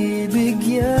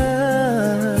pagbibigyan,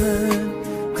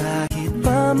 kahit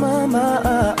pa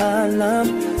mamaalam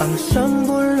ang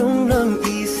sanggulong ng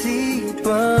isipan.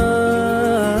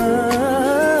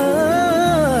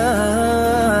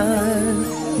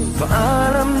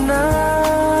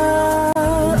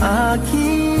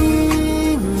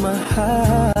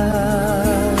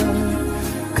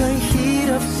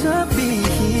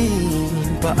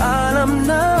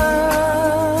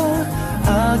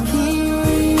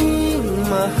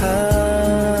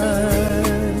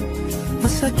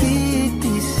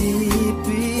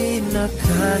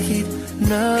 kahit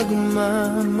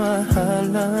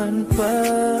nagmamahalan pa,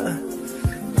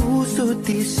 puso't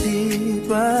isip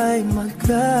ay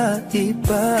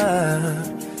magkaiba.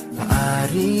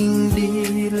 Maaring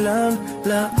di lang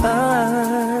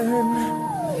laan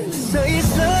sa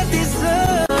isa't isa.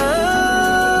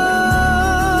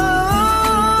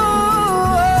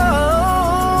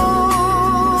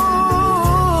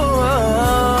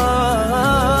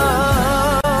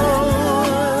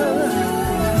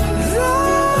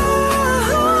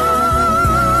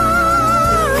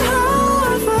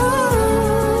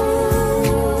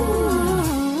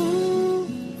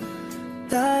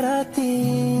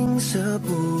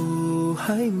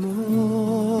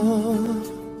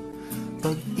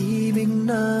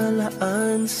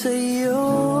 Sa'yo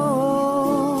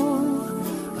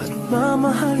at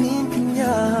mamahalin ka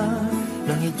niya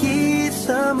nang higit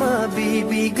sa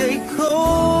mabibigay ko.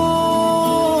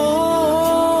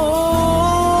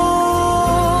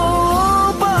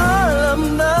 Paalam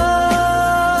na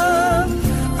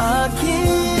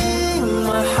aking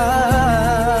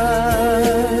mahal,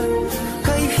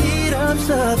 kay hirap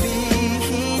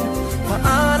sabihin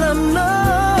paalam na.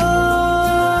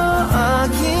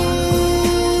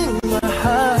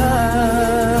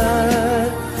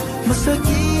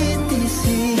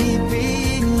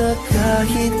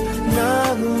 Kahit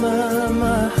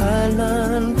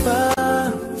nagmamahalan pa,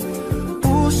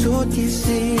 puso't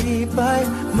isip ay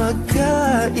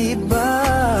magkaiba.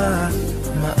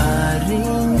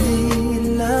 Maaring di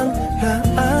lang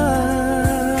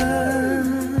laan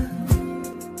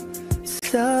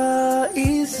sa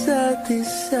isa't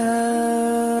isa.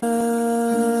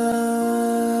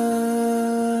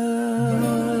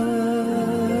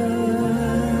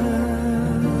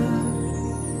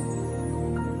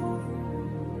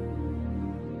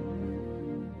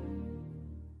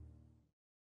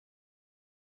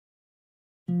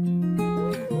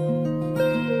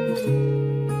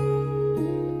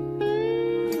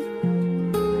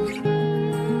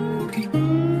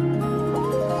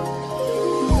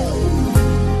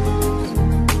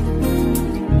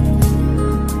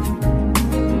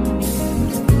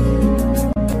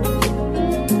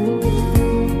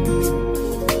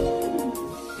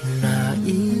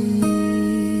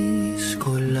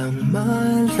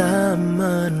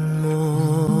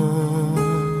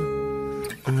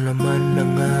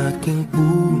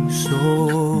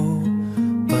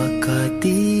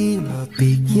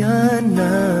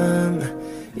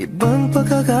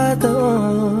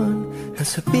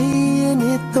 Sabihin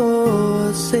ito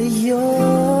sa'yo,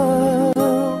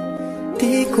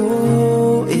 di ko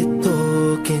ito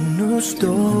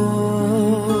ginusto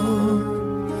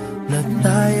na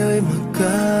tayo'y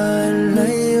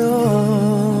magkalayo,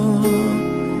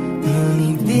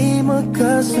 ngunit di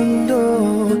magkasundo,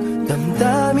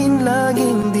 damdamin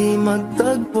laging di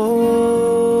magtagpo.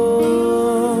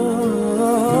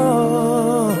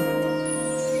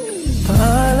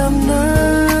 Paalam na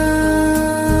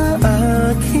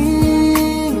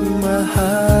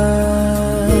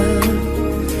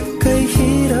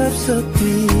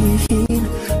sabihin,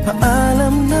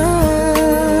 paalam na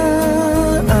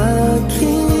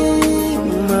aking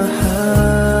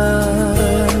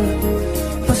mahal.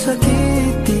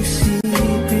 Masakit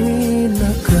isipin na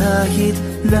kahit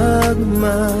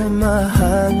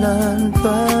nagmamahalan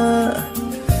pa,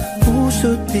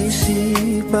 puso't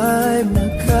isip ay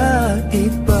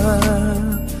magkaiba.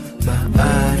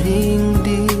 Maaring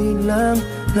di lang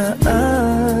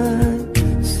laan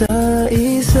sa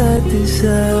isa't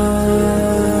isa.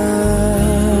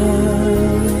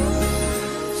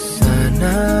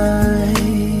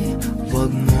 Sana'y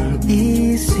huwag mong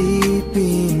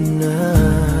isipin na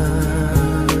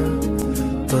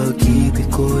pag-ibig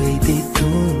ko'y di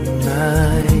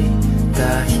tunay,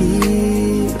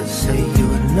 dahil sa'yo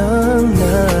lang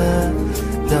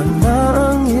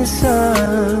nadama ang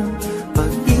isang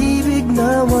pag-ibig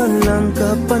na walang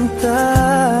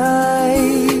kapantay.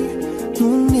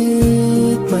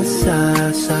 Ngunit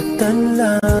masasaktan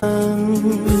lang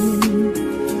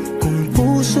kung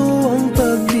puso ang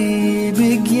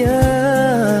pagbibigyan,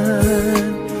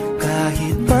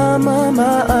 kahit pa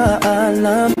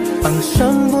mamaalam ang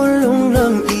siyang bulong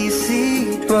ng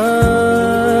isipan.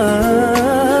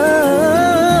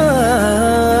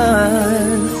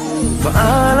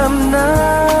 Paalam na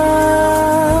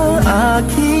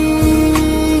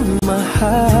aking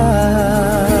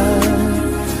mahal,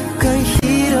 kay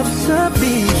hirap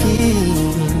sabihin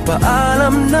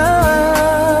paalam na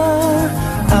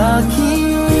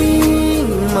aking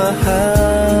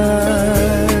mahal.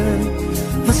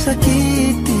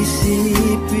 Masakit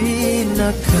isipin na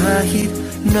kahit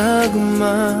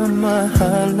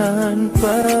nagmamahalan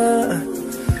pa,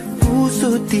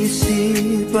 puso't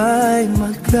isip ay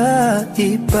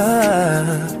magkaiba,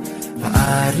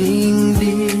 maaring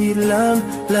di lang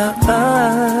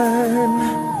laan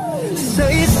sa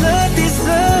isa't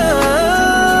isa.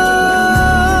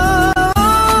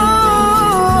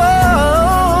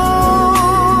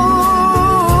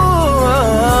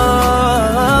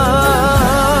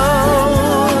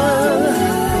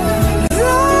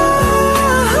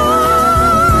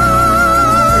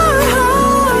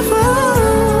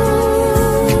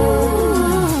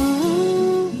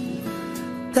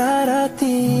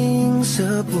 Darating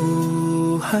sa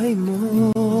buhay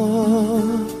mo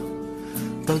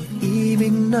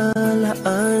pag-ibig na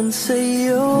laan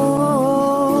sa'yo,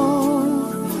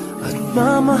 at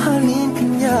mamahalin ka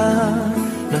niya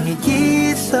nang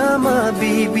higit sa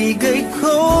mabibigay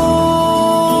ko.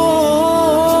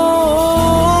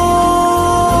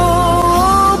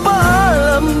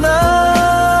 Paalam na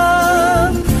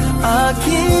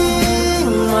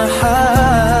aking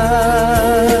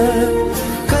mahal,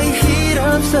 kay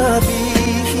hirap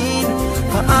sabihin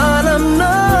paalam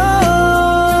na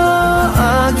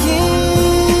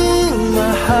aking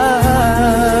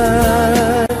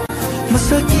mahal.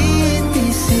 Masakit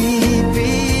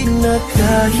isipin na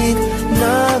kahit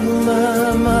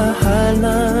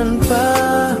nagmamahalan pa,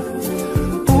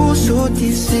 puso't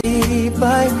isip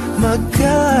ay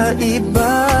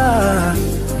magkaiba,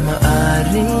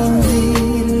 maaring di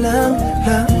lang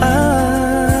laan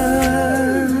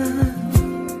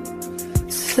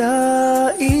sa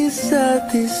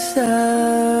isa't isa.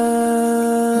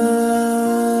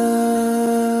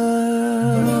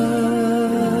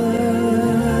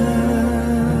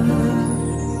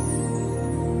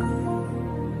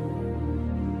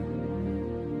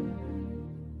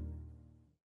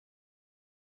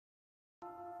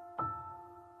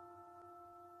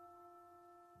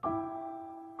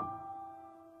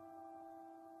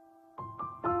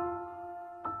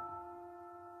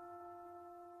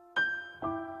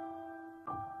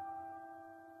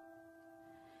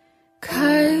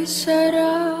 Kay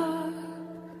sarap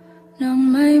ng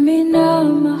may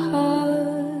minamahal,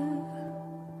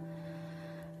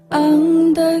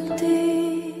 ang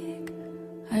dagdig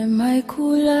ay may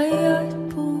kulay at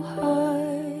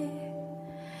buhay.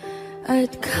 At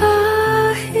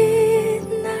kahit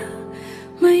na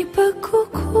may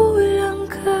pagkukulang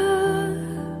ka,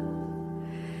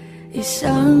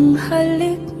 isang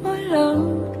halik mo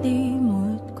lang,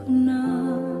 limot ko na.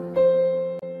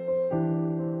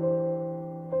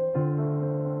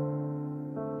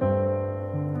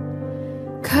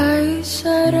 Kay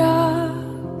sarap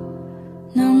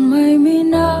ng may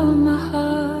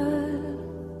minamahal,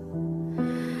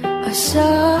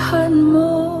 asahan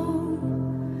mo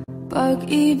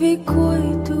pag-ibig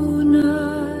ko'y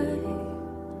tunay.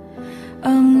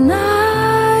 Ang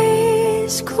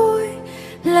nais ko'y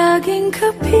laging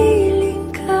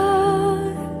kapiling ka.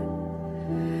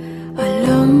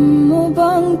 Alam mo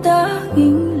bang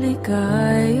tanging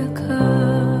ligaya ka?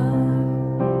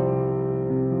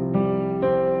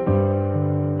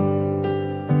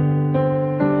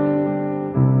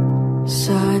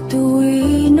 Sa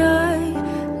tuwin ay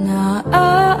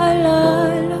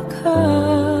naaalala ka,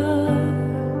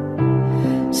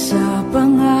 sa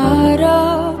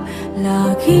pangarap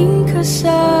laging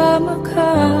kasama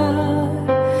ka.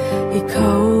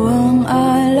 Ikaw ang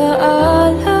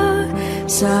alaala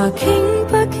sa aking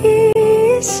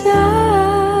pag-iisa.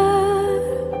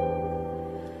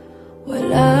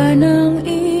 Wala nang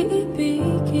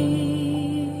iibigin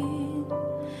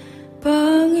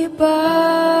pang iba.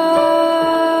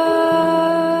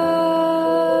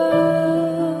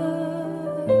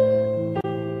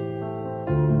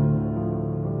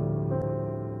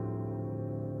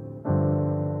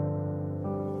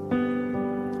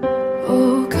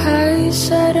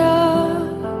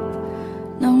 Sarap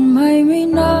ng may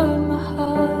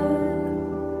minamahal,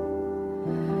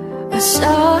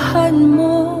 asahan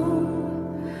mo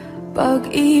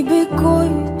pag-ibig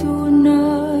ko'y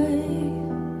tunay.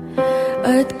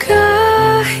 At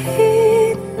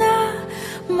kahit na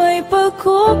may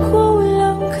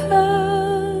pagkukulang ka,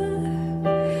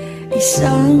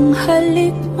 isang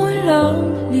halik mo lang,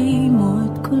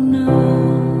 limot ko na.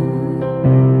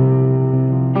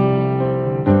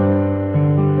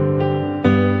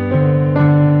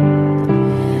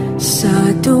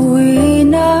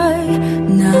 Tuwin ay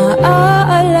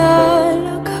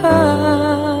naaalala ka,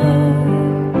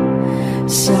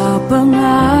 sa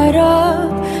pangarap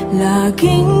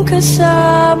laging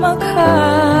kasama ka.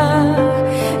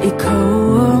 Ikaw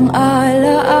ang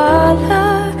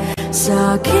alaala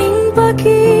sa aking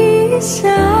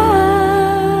pag-iisa.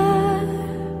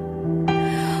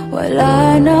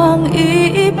 wala nang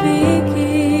iibigin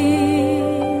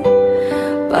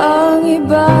pang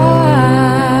iba.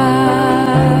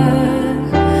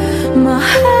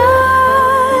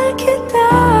 Mahal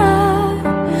kita,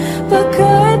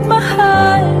 pagkat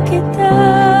mahal kita.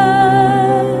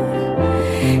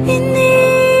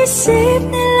 Inisip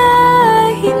nila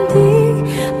hindi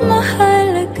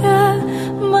mahalaga,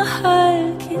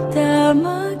 mahal kita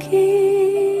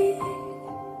maging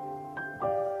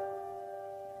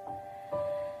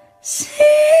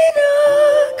sino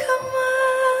ka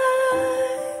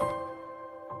man.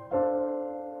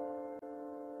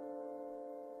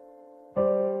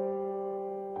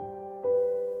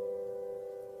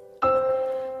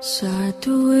 Sa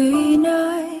tuwin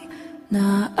ay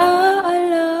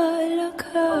naaalala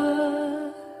ka,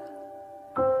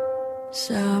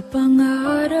 sa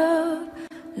pangarap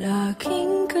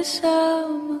laging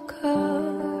kasama ka.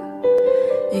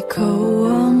 Ikaw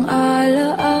ang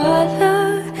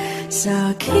alaala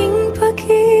sa aking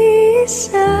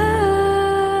pag-iisa.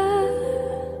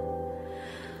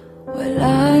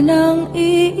 Wala nang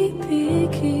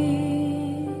iibigin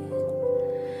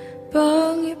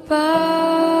pang iba.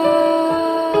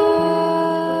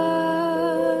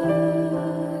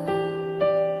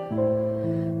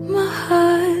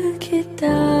 Mahal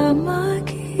kita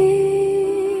maging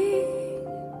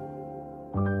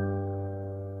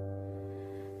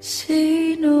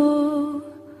sino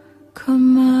ka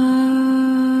man.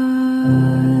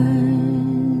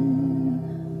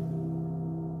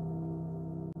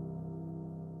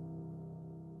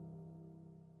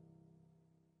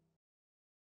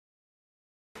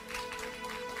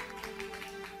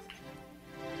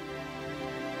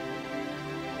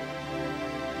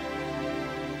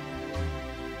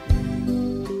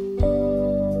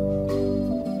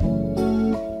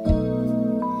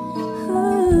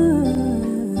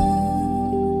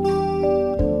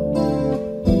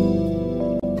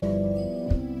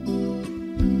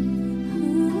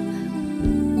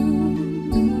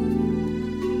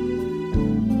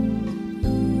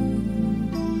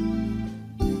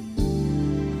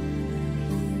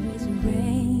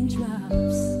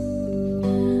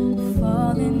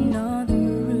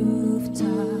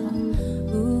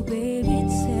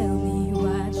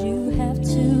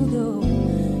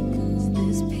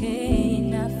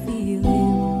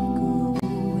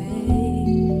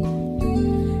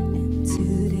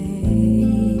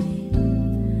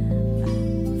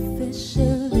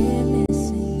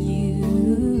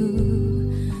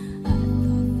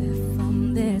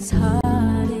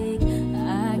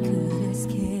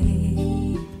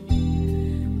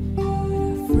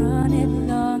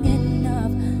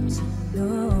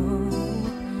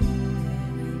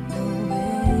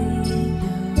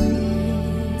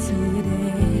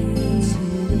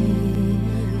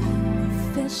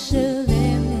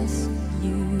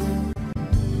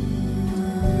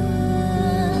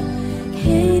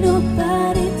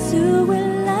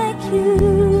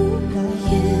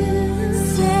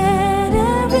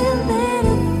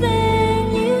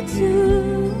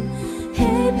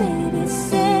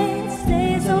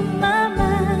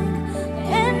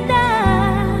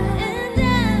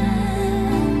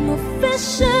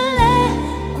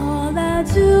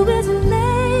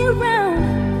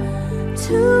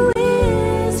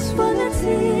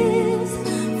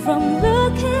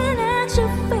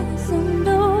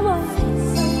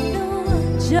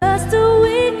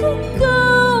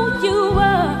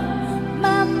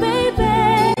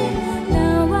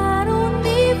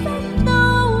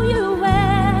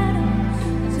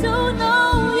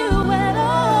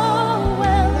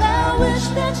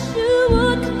 That you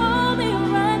would call me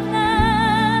right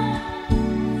now.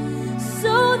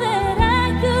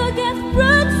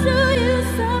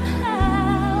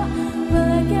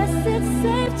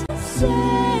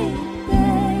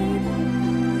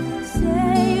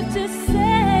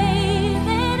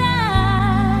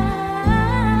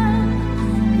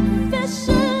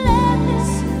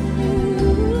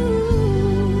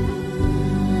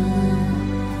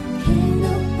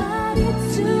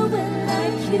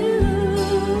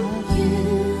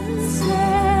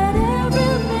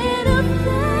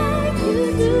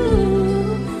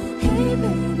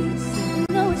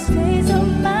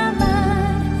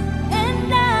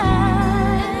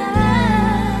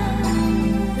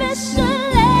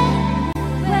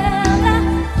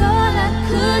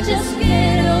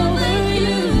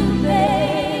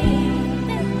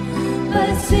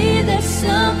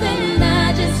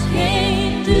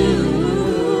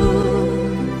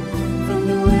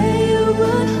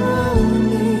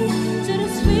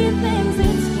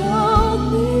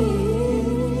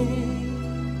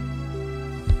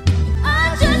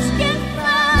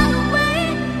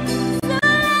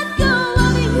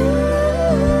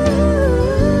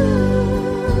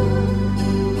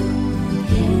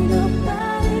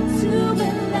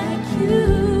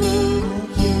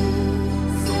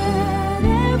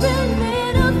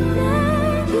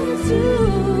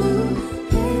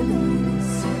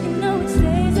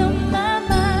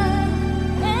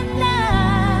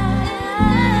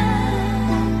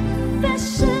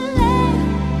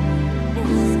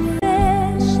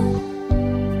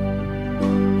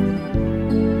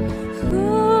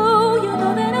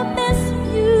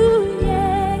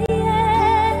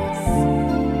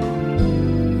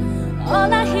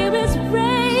 All I hear is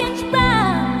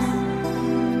raindrops.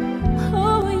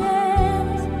 Oh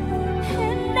yes,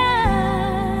 and I'm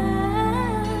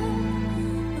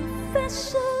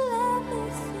officially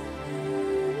missing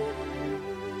you.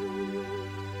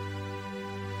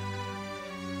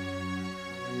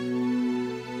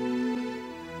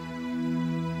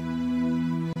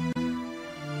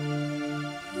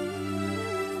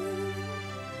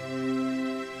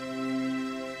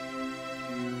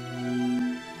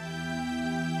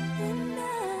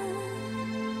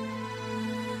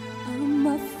 I'm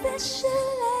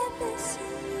officially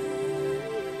missing you.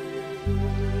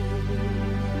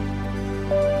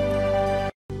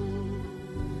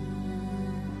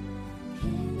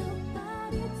 Can't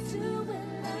nobody do it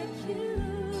like you.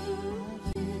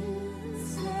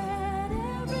 Said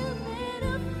every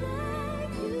little thing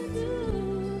you do.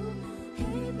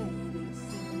 Hey baby,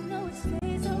 so you know it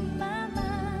stays on my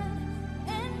mind.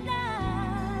 And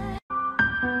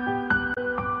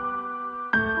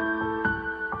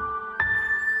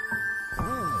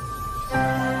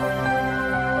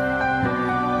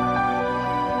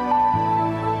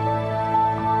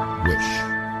Wish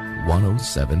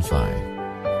 1075.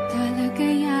 Talaga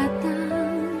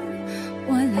yatang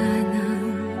wala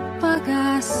nang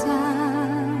pag-asa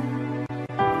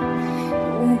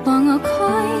upang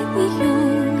ako'y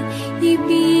iyong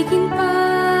ibigin pa.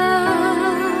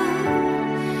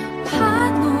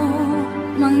 Paano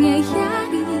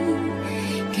mangyayari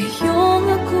kayong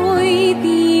ako'y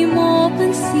di mo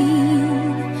pansin?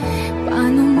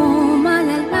 Paano mo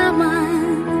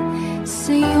malalaman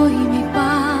sa'yo'y may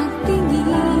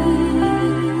pagtingin?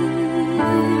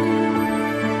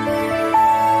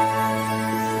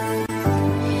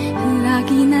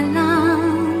 Lagi na lang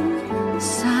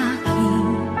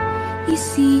sa'king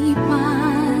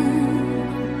isipan,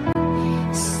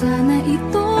 sana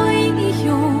ito'y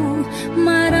iyong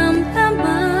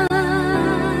maramdaman.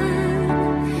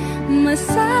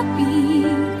 Masabi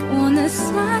ko na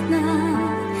sana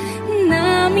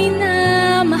na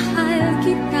minamahal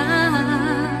kita.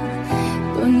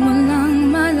 Doon mo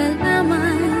lang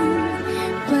malalaman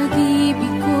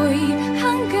pag-ibig ko'y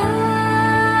hanggan.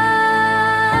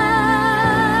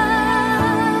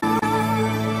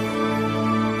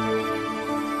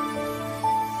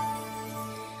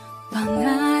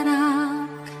 Pangarap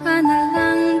ka na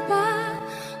lang ba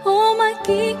o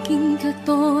magiging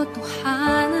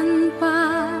katotohanan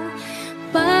pa?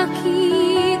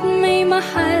 Bakit may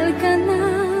mahal ka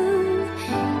ng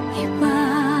iba?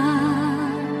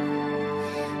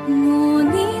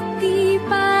 Ngunit di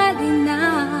bali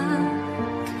na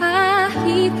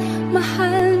kahit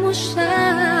mahal mo siya,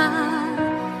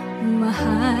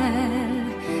 mahal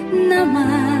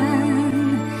naman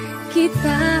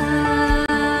kita.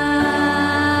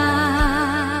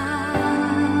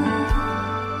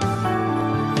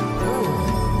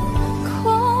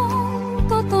 Kung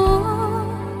totoo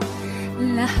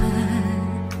lahat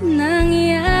ng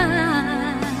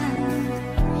yan,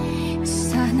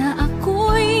 sana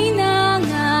ako'y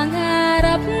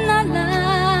nangangarap na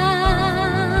lang.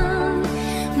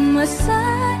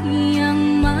 Masayang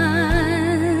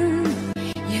man,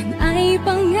 yan ay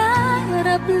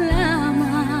pangarap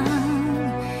lamang.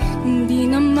 Hindi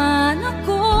naman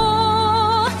ako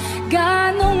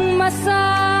ganong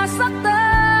masasaktan.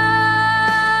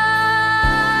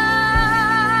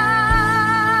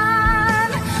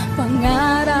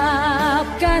 Pangarap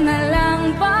ka na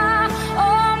lang ba o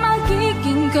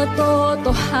magiging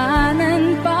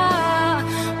katotohanan pa?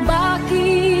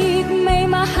 Bakit may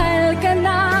mahal ka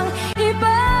ng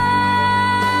iba?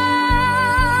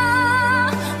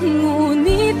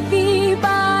 Ngunit di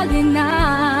bali na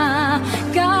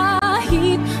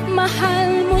kahit mahal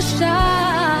mo siya,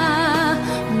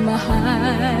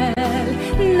 mahal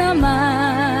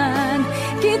naman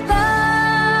kita.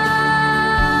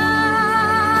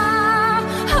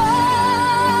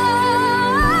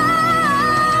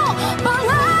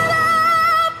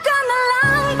 Pangarap ka na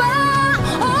lang ba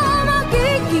o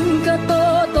magiging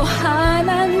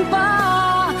katotohanan pa?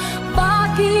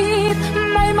 Bakit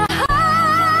may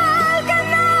mahal ka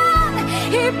ng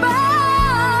iba?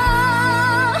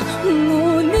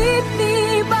 Ngunit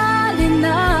di bali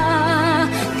na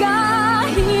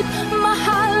kahit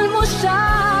mahal mo siya,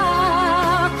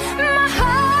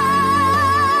 mahal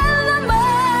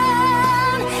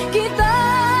naman kita.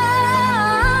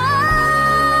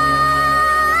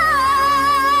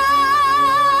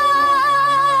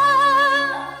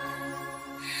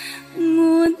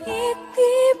 Ngunit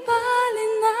di bali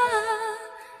na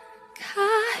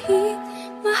kahit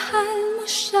mahal mo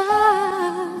siya,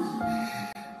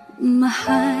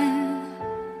 mahal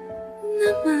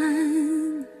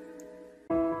naman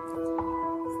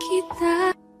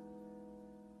kita.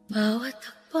 Bawat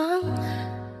hakbang,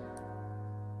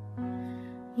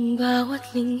 bawat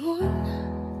lingon,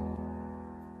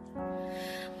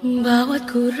 bawat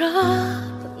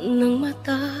kurap ng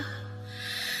mata,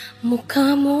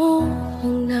 mukha mo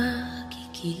ang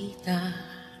nakikita.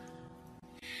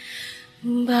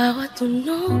 Bawat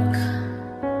tunog,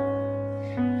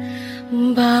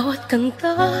 bawat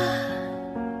kanta,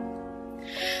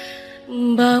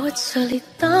 bawat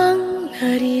salitang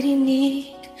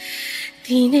naririnig,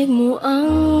 tinig mo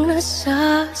ang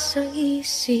nasa sa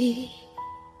isip.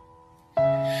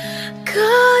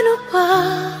 Gaano pa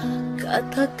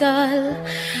katagal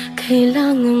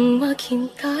kailangang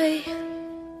maghintay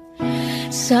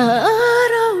sa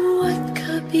araw at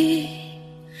gabi?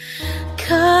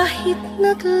 Kahit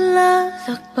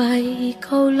naglalakbay,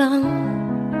 ikaw lang,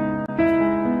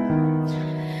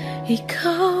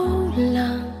 ikaw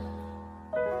lang.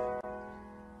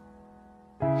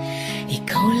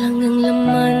 Ikaw lang ang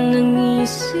laman ng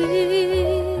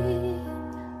isip,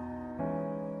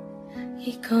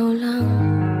 ikaw lang.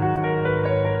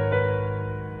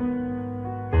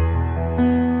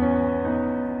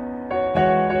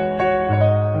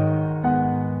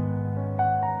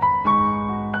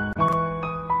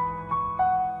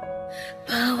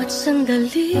 Bawat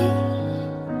sandali,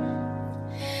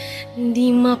 di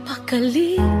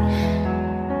mapakali.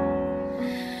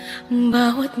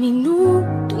 Bawat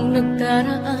minutong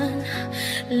nagdaraan,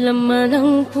 laman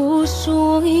ng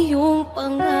puso ang iyong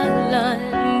pangalan.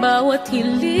 Bawat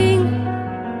hiling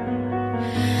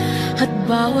at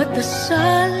bawat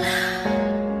dasal,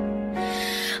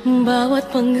 bawat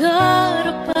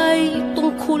pangarap ay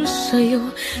tungkol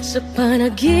sa'yo. Sa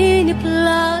panaginip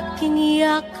laging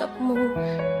yakap mo.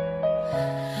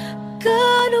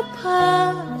 Gaano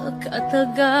pa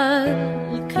katagal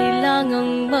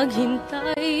kailangang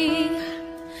maghintay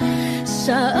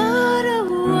sa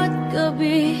araw at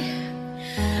gabi?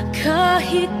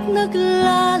 Kahit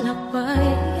naglalakbay,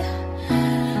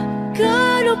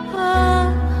 gaano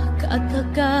pa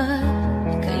katagal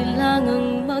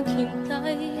kailangang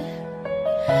maghintay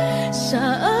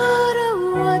sa araw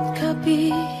at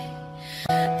gabi?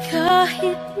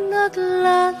 Kahit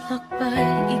naglalakbay,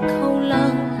 ikaw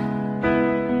lang,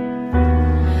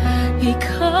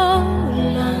 ikaw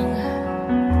lang.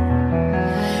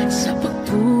 Sa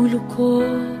pagtulog ko,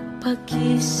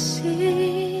 pag-gising,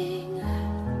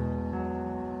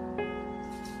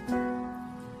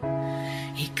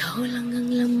 ikaw lang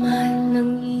ang laman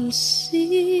ng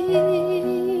isip,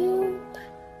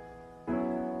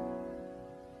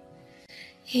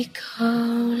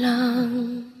 ikaw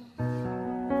lang.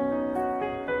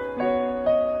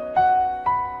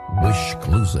 Wish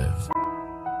Exclusive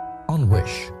on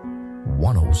Wish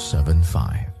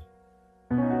 107.5.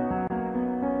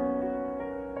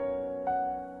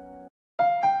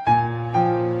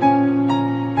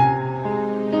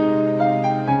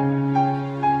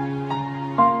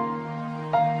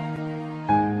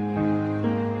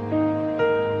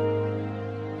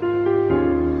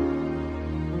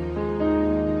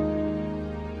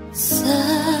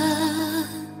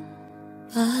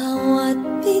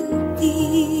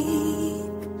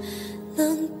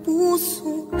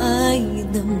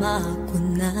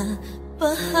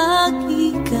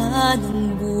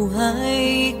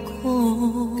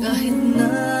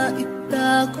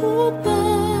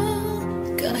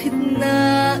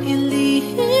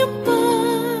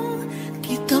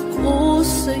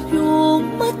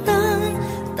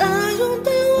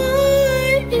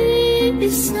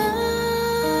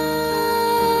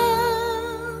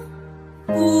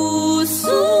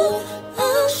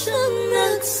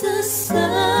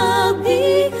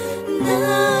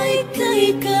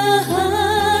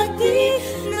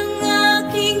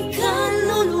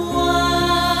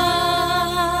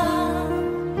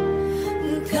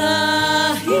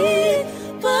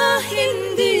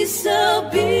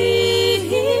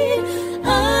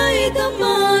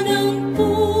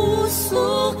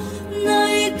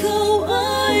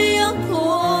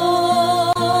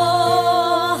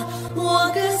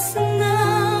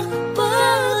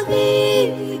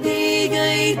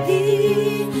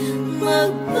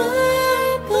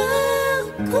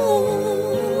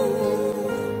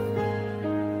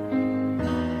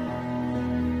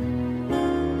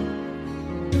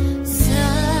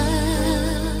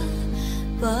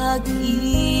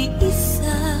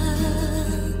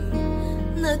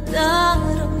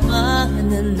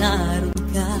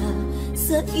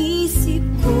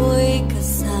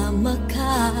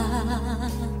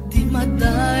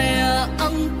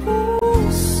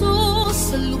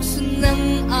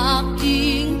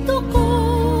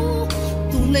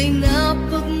 Tunay na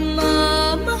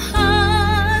pagmamahal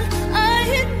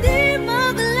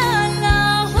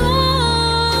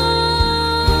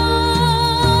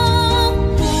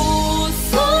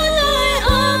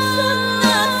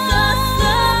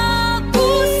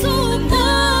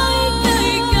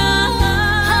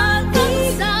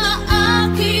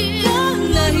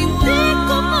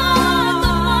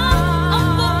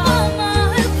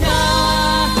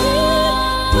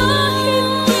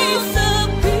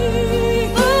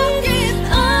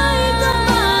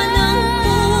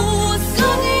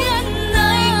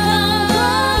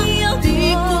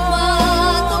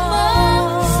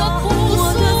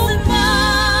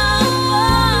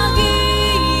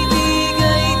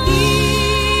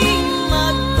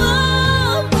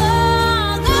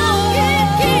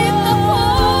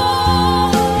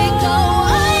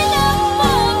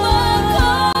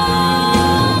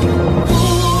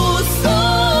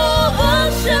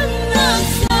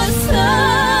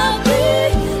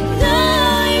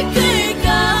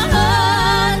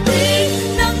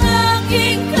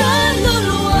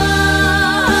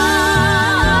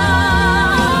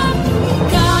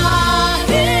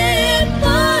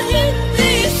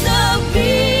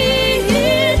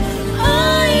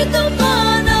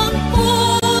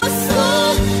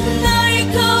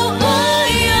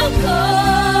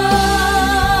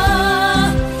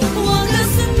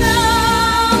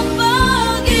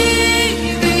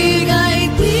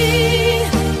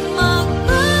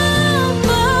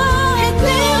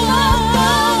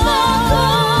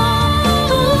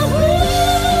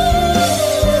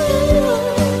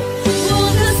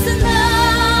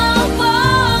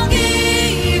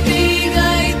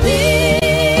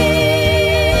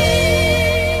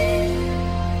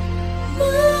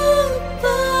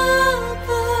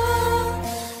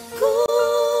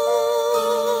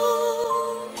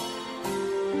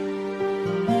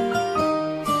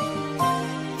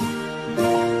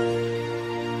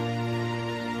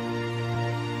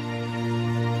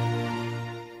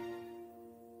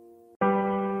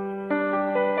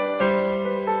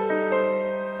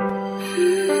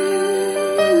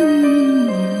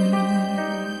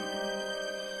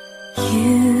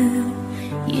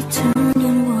you turned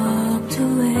and walked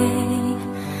away.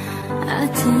 I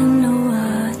didn't know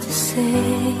what to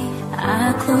say.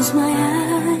 I closed my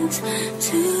eyes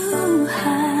to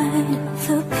hide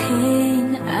the pain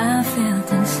I felt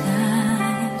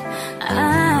inside.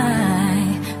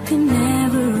 I could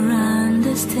never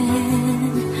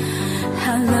understand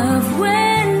how love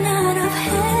went out of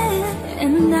hand,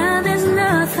 and now there's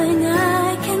nothing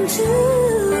I can do.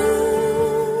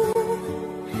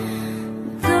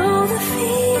 Though the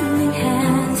feeling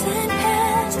hasn't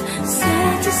passed,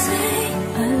 sad to say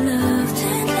our love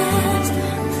didn't last.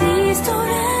 Please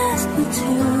don't ask me to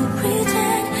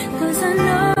pretend, 'cause I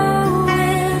know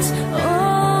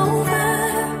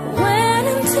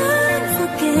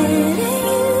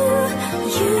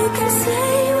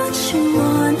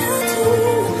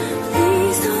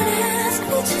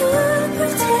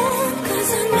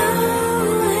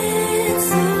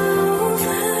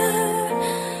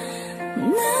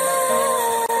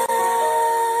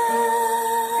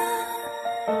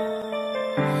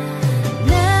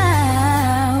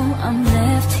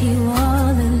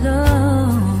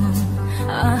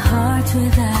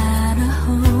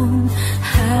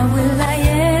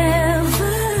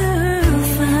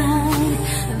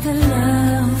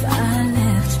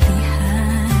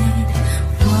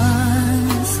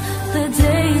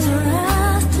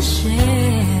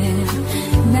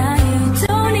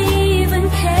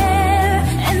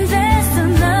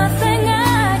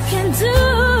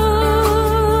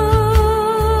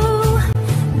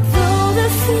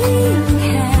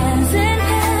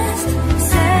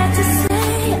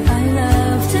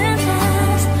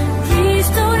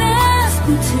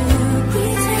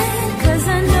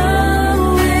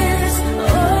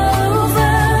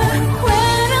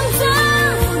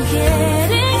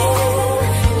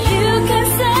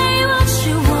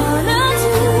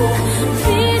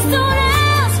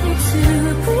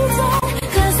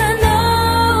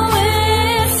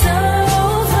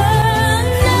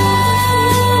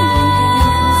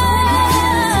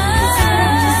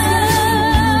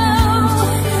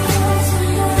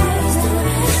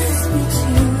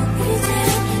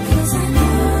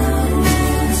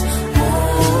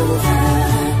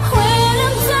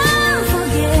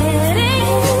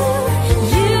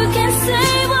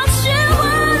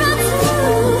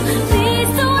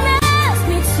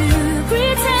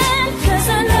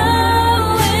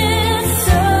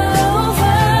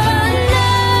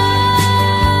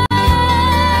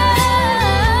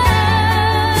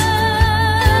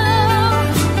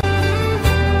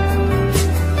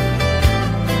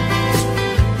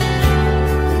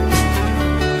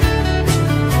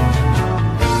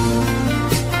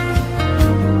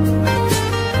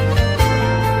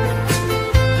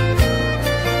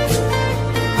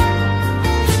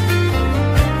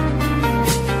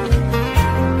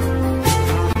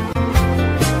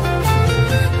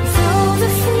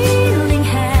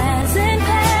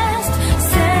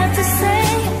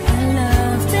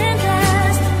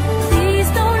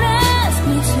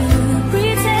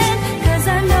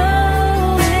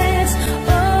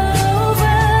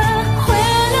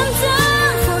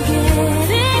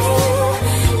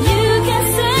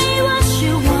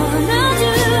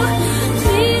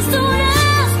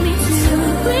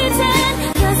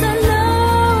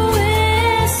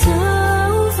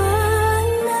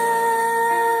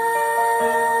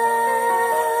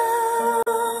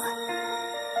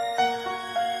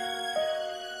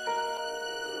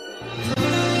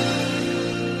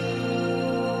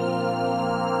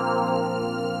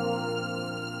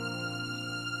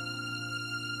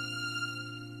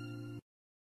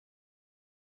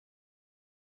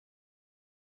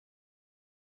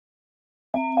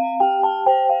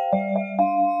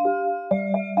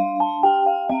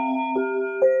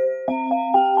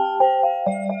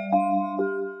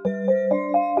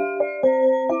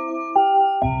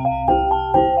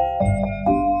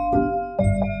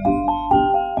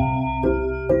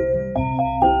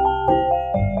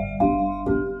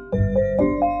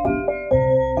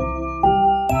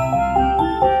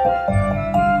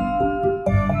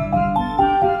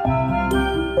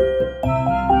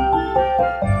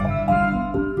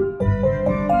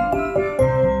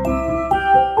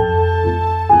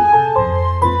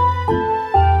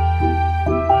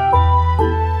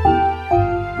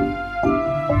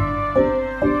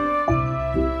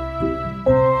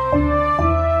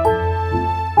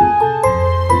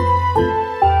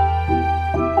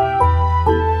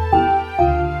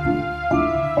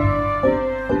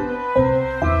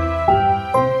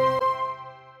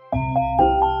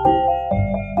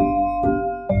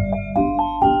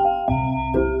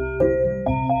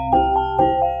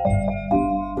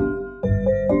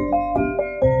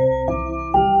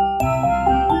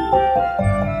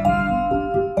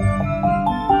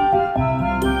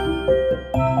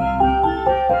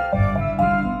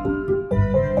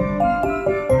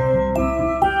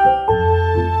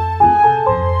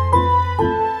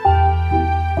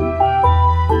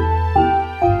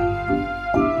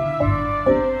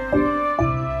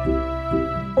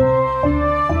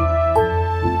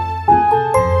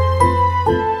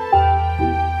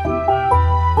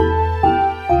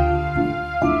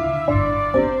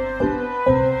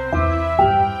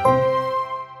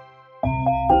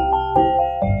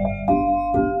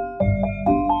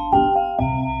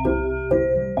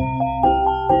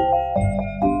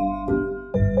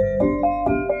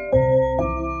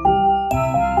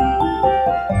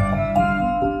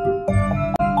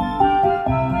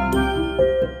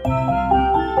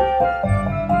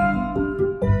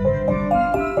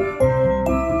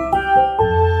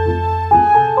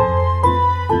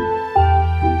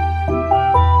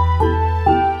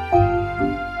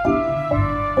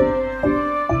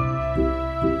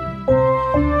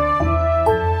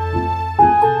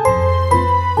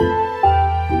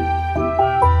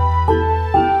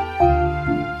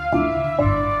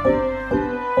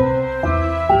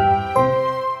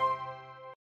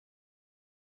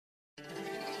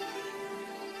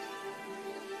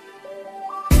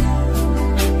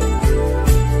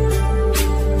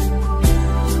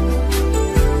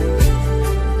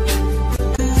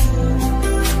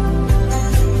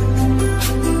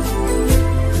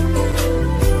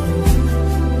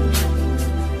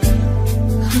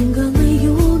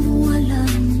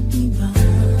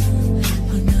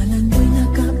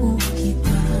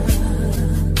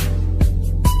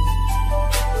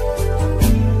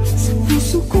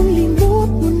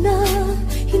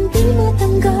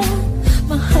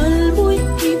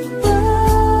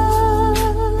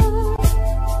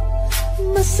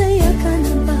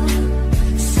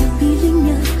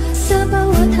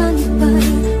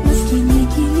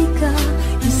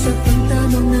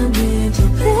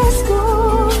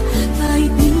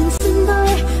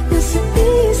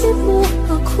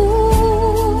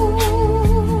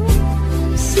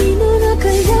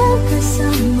kaya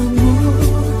kasama mo?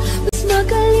 Mas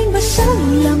magaling ba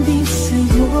siyang lambing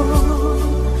sa'yo?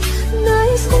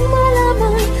 Nais kong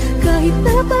malaman, kahit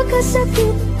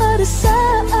napakasakit para sa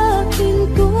akin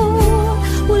to,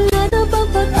 wala na bang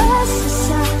pag-asa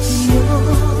sa iyo?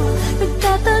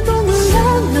 Nagtatanong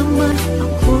lang naman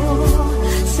ako,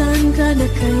 saan ka na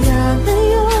kaya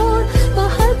ngayon?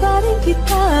 Mahal pa rin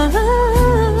kita,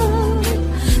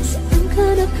 saan ka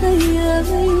na kaya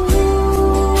ngayon?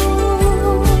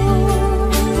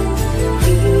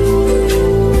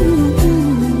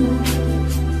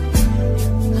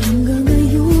 Hanggang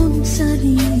ngayon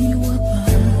sariwa pa,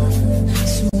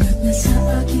 sugat na sa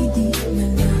akin di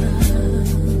na lang.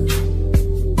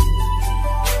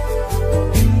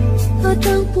 At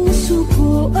ang puso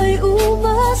ko ay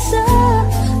umasa,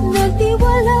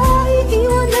 nagtiwala,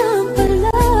 iiwan ang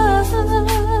pala.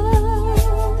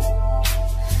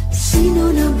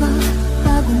 Sino na ba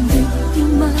bagong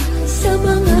biktima sa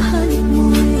mga halik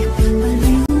mo'y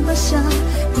baliw ba siya?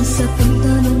 Isa pang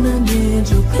tanong na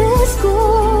medyo presko,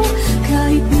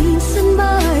 kahit minsan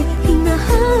ba'y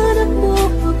hinahanap mo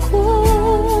ako?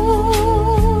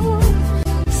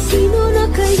 Sino na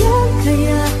kaya ka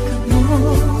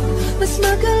mo? Mas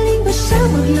magaling ba siya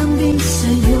maglambing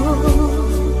sa'yo?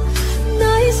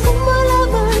 Nais kong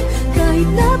malaman, kahit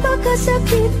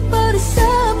napakasakit para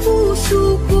sa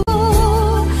puso ko,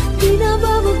 di na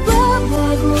ba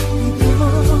magbabago ito?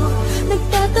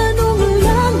 Nagtatanong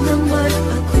lang naman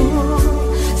ako,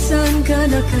 saan ka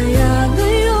na kaya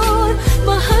ngayon?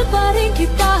 Mahal pa rin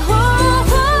kita,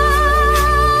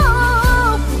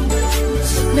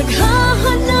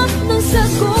 naghahanap ng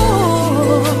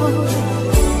sagot.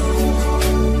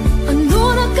 Ano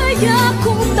na kaya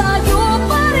kung tayo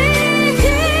pa rin?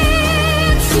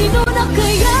 Sino na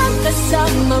kaya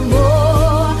kasama mo?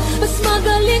 Mas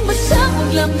magaling ba siyang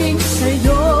maglambing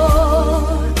sa'yo?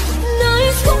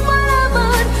 Nais kong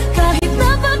malaman, kahit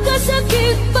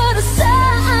napakasakit para sa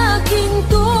akin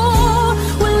to,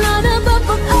 wala na ba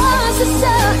pag-asa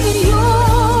sa iyo?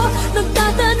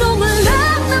 Nagtatanong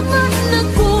lang naman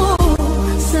ako,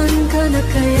 saan ka na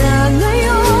kaya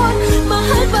ngayon?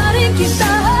 Mahal pa rin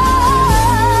kita,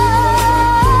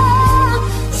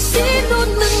 sino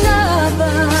na nga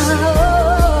ba?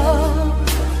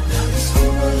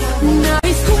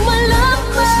 Nais kong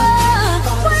malaman,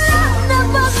 wala na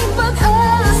bang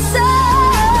pag-asa?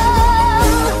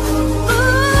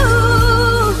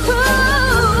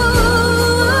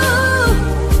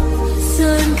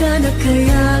 Saan ka na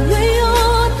kaya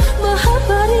ngayon? Mahal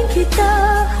pa rin kita,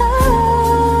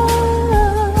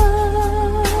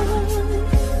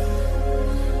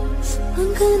 saan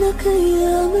ka na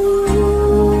kaya ngayon?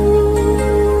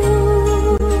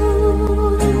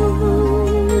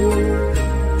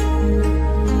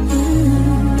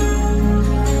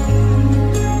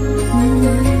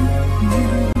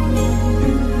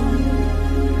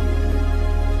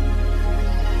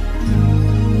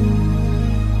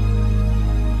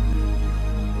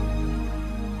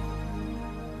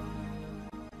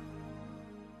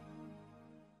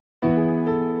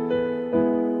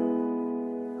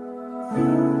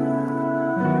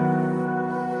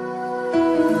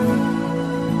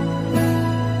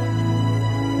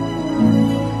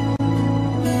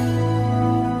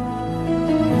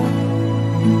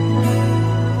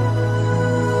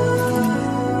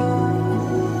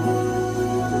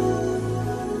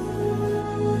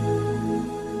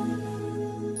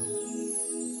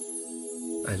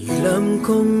 Alam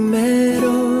kong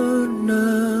meron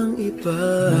ng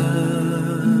iba,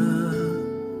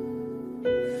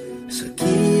 sa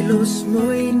kilos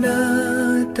mo'y nadarama.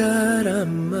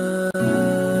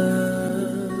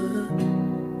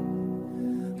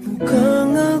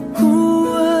 Mukhang ako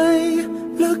ay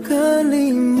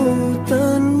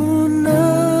nakalimutan mo na,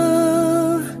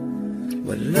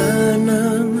 wala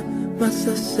nang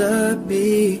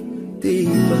masasabi,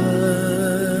 diba?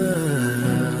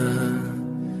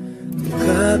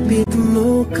 Kapit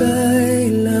mo kay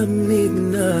lamig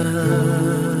na,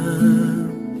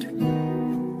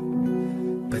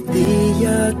 pati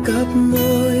yakap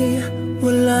mo'y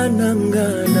wala nang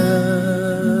gana.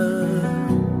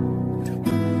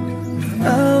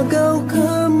 Agaw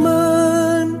ka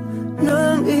man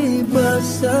ng iba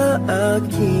sa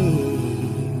akin,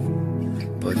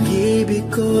 pag-ibig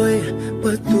ko'y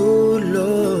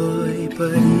patuloy pa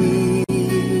rin.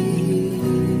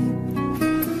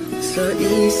 Sa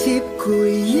isip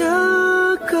ko'y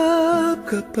yakap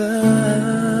ka pa,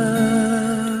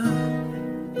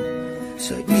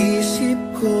 sa isip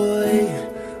ko'y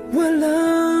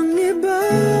walang iba.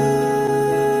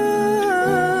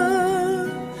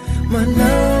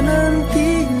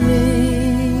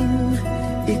 Mananantiling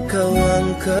ikaw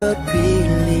ang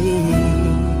kapili.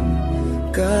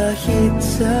 Kahit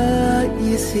sa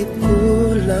isip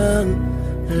ko lang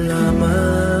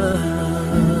lamang.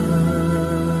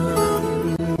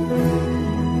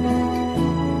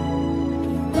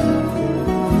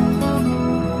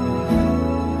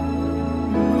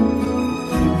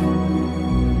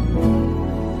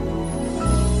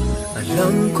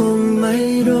 Alam kong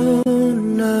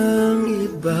mayroon ng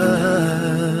iba,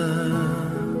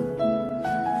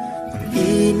 ang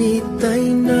init ay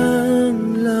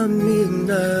ng lamig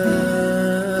na.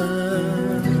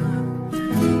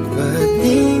 Ba't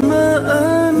di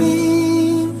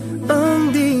maamin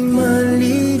ang di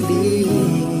malilim?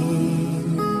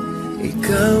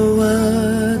 Ikaw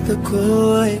at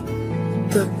ako'y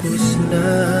tapos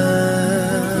na.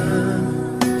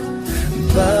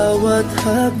 Bawat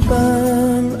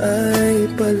habang ay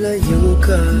palayo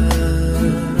ka,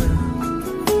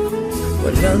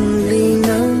 walang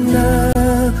linaw na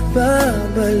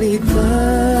babalik pa.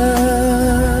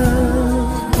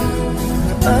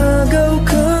 Naagaw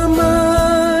ka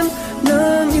man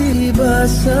ng iba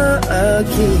sa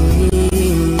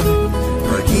akin,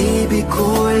 pag-ibig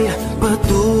ko'y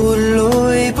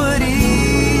patuloy pa rin.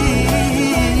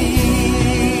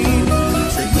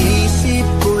 Sa isip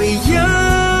ko'y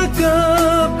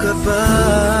yakap ka pa,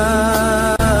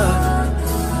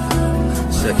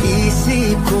 sa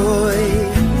isip ko'y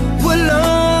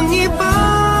walang iba.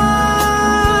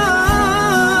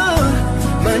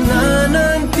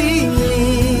 Mananatili,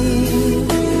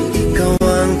 ikaw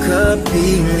ang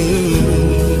kapili.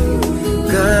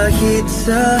 Kahit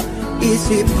sa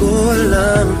isip ko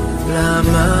lang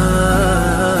lamang.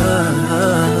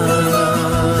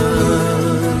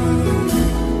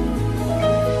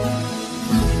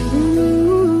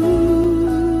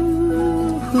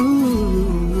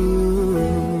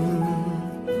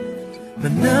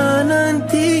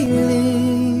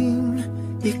 Mananatiling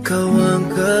ikaw ang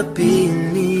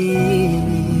kapili.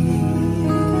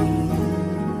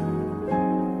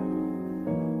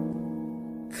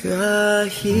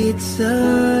 Kahit sa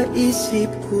isip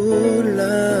ko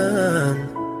lang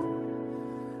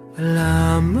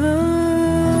lamang.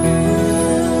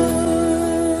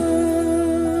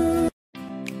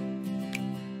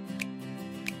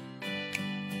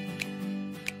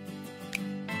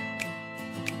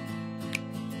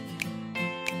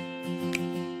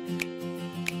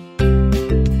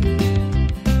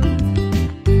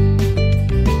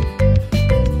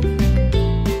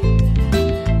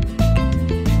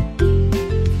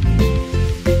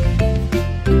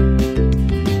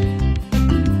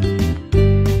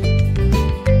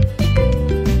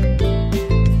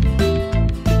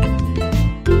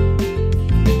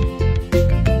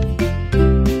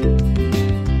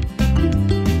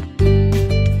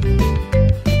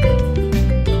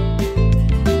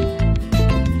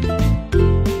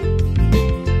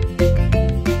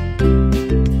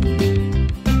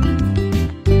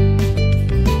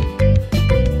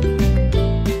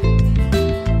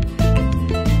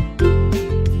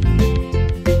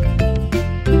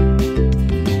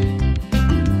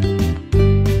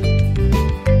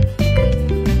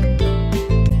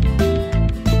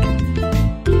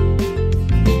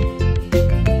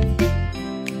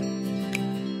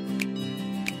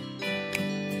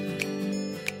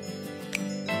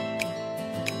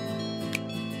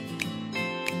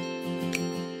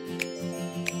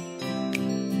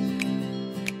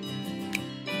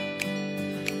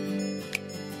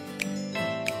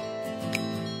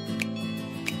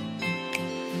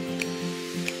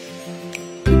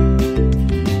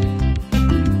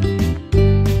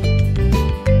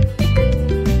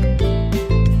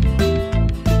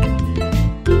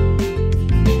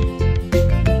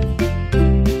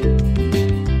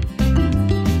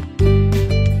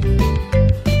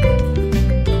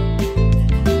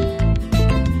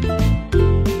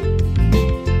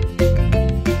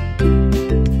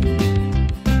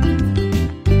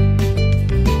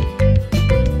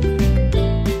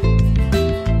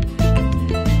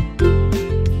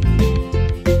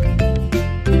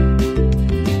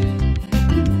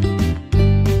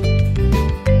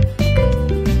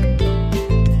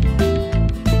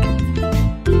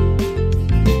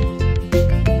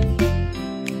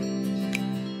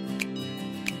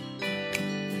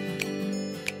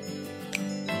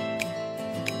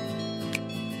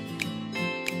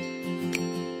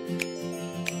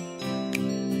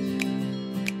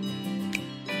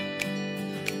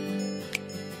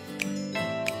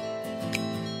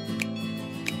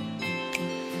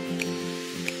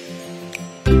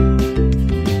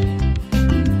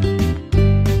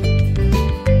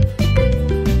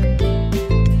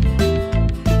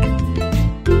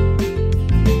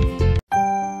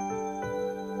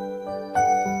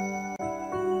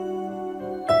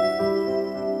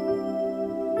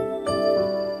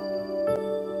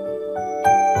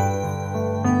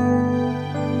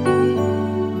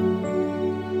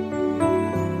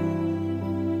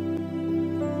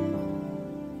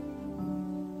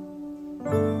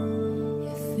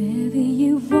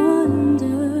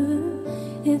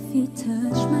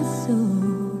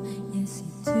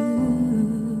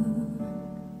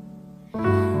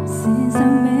 Since I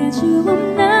met you,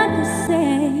 I'm not the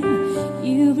same.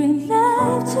 You bring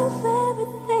life to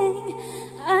everything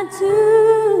I do.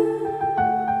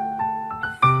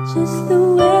 Just the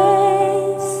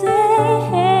way you say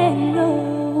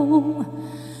hello.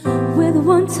 With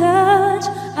one touch,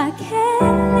 I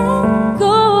can't let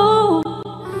go.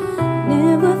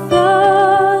 Never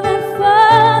thought I'd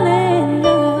fall in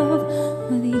love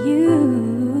with you.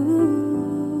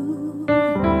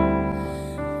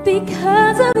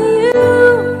 Because of you,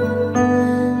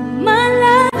 my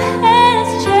life has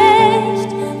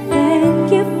changed.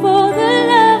 Thank you for the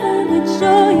love and the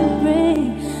joy you bring.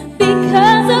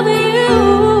 Because of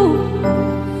you,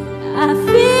 I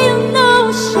feel no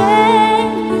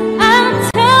shame. I'll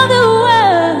tell the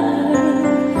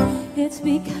world it's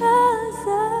because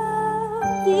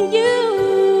of you.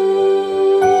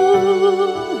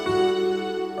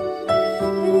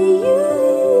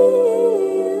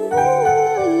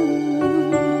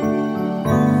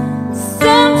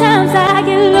 Sometimes I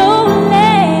get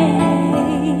lonely,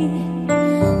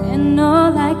 and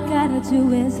all I gotta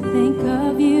do is think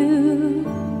of you.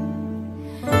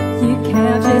 You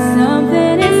capture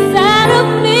something inside of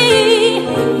me.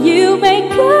 You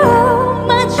make all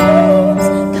my dreams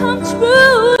come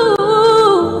true.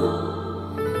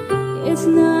 It's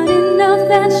not enough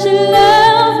that you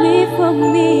love me for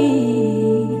me.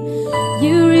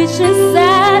 You reach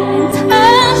inside and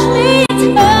touch me,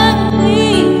 touch me.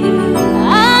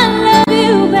 I love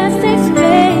you, best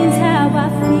explains how I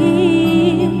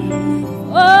feel.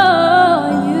 Oh,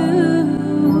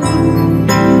 you.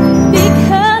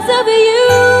 Because of you,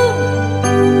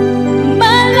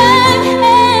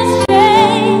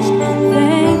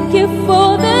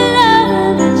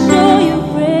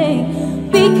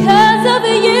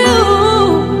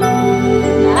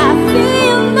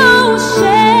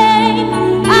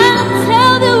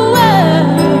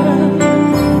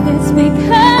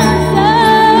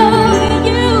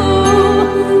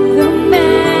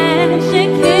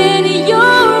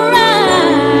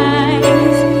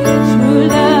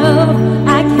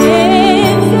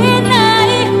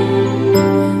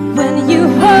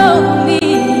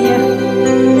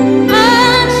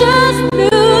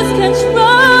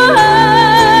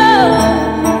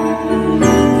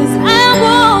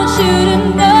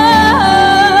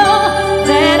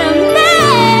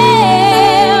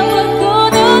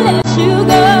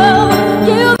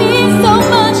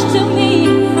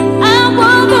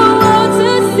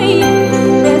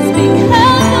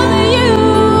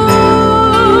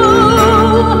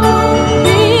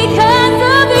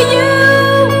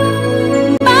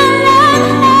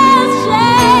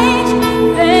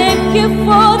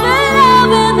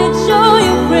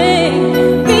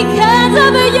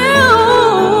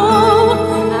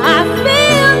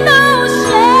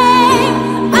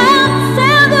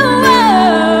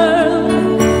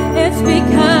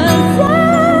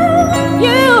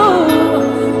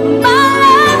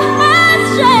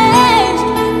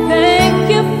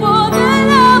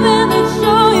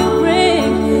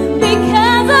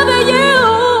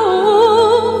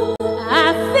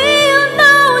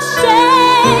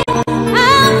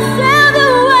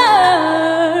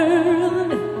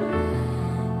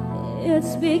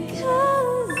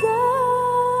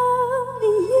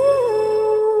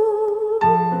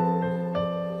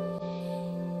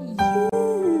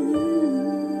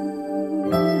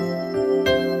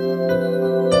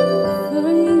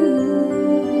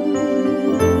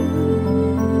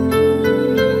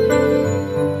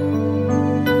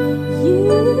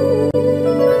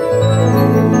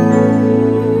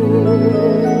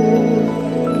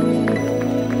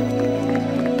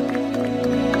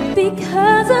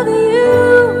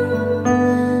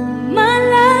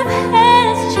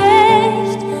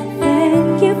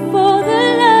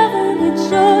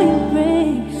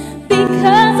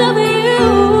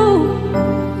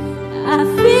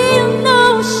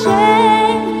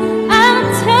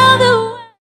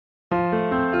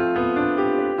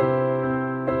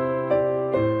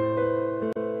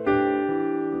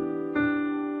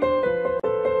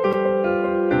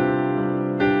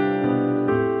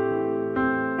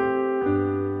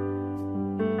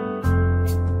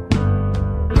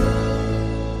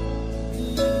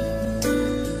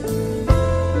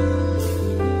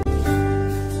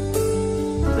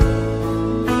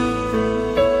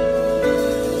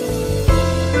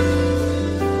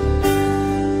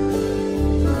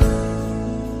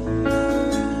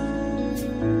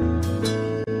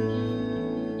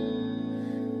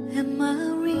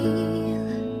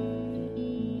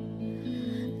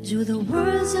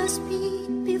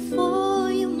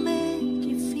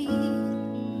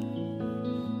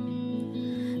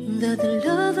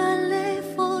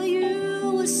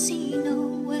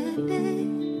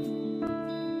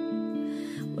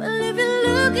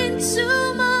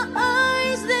 into my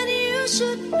eyes, then you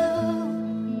should know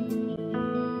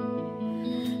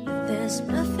there's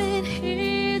nothing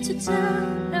here to tell,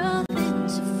 nothing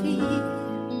to fear.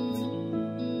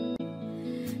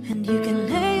 And you can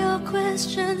lay your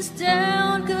questions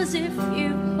down, 'cause if you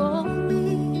hold me,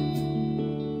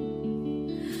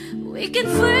 we can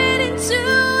fade into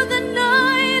the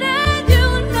night, and you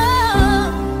know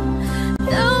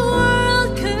the world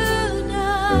could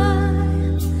die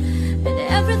and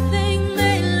everything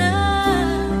may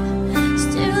lie,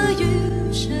 still you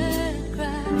should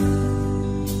cry.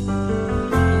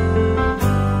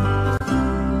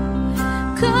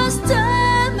 'Cause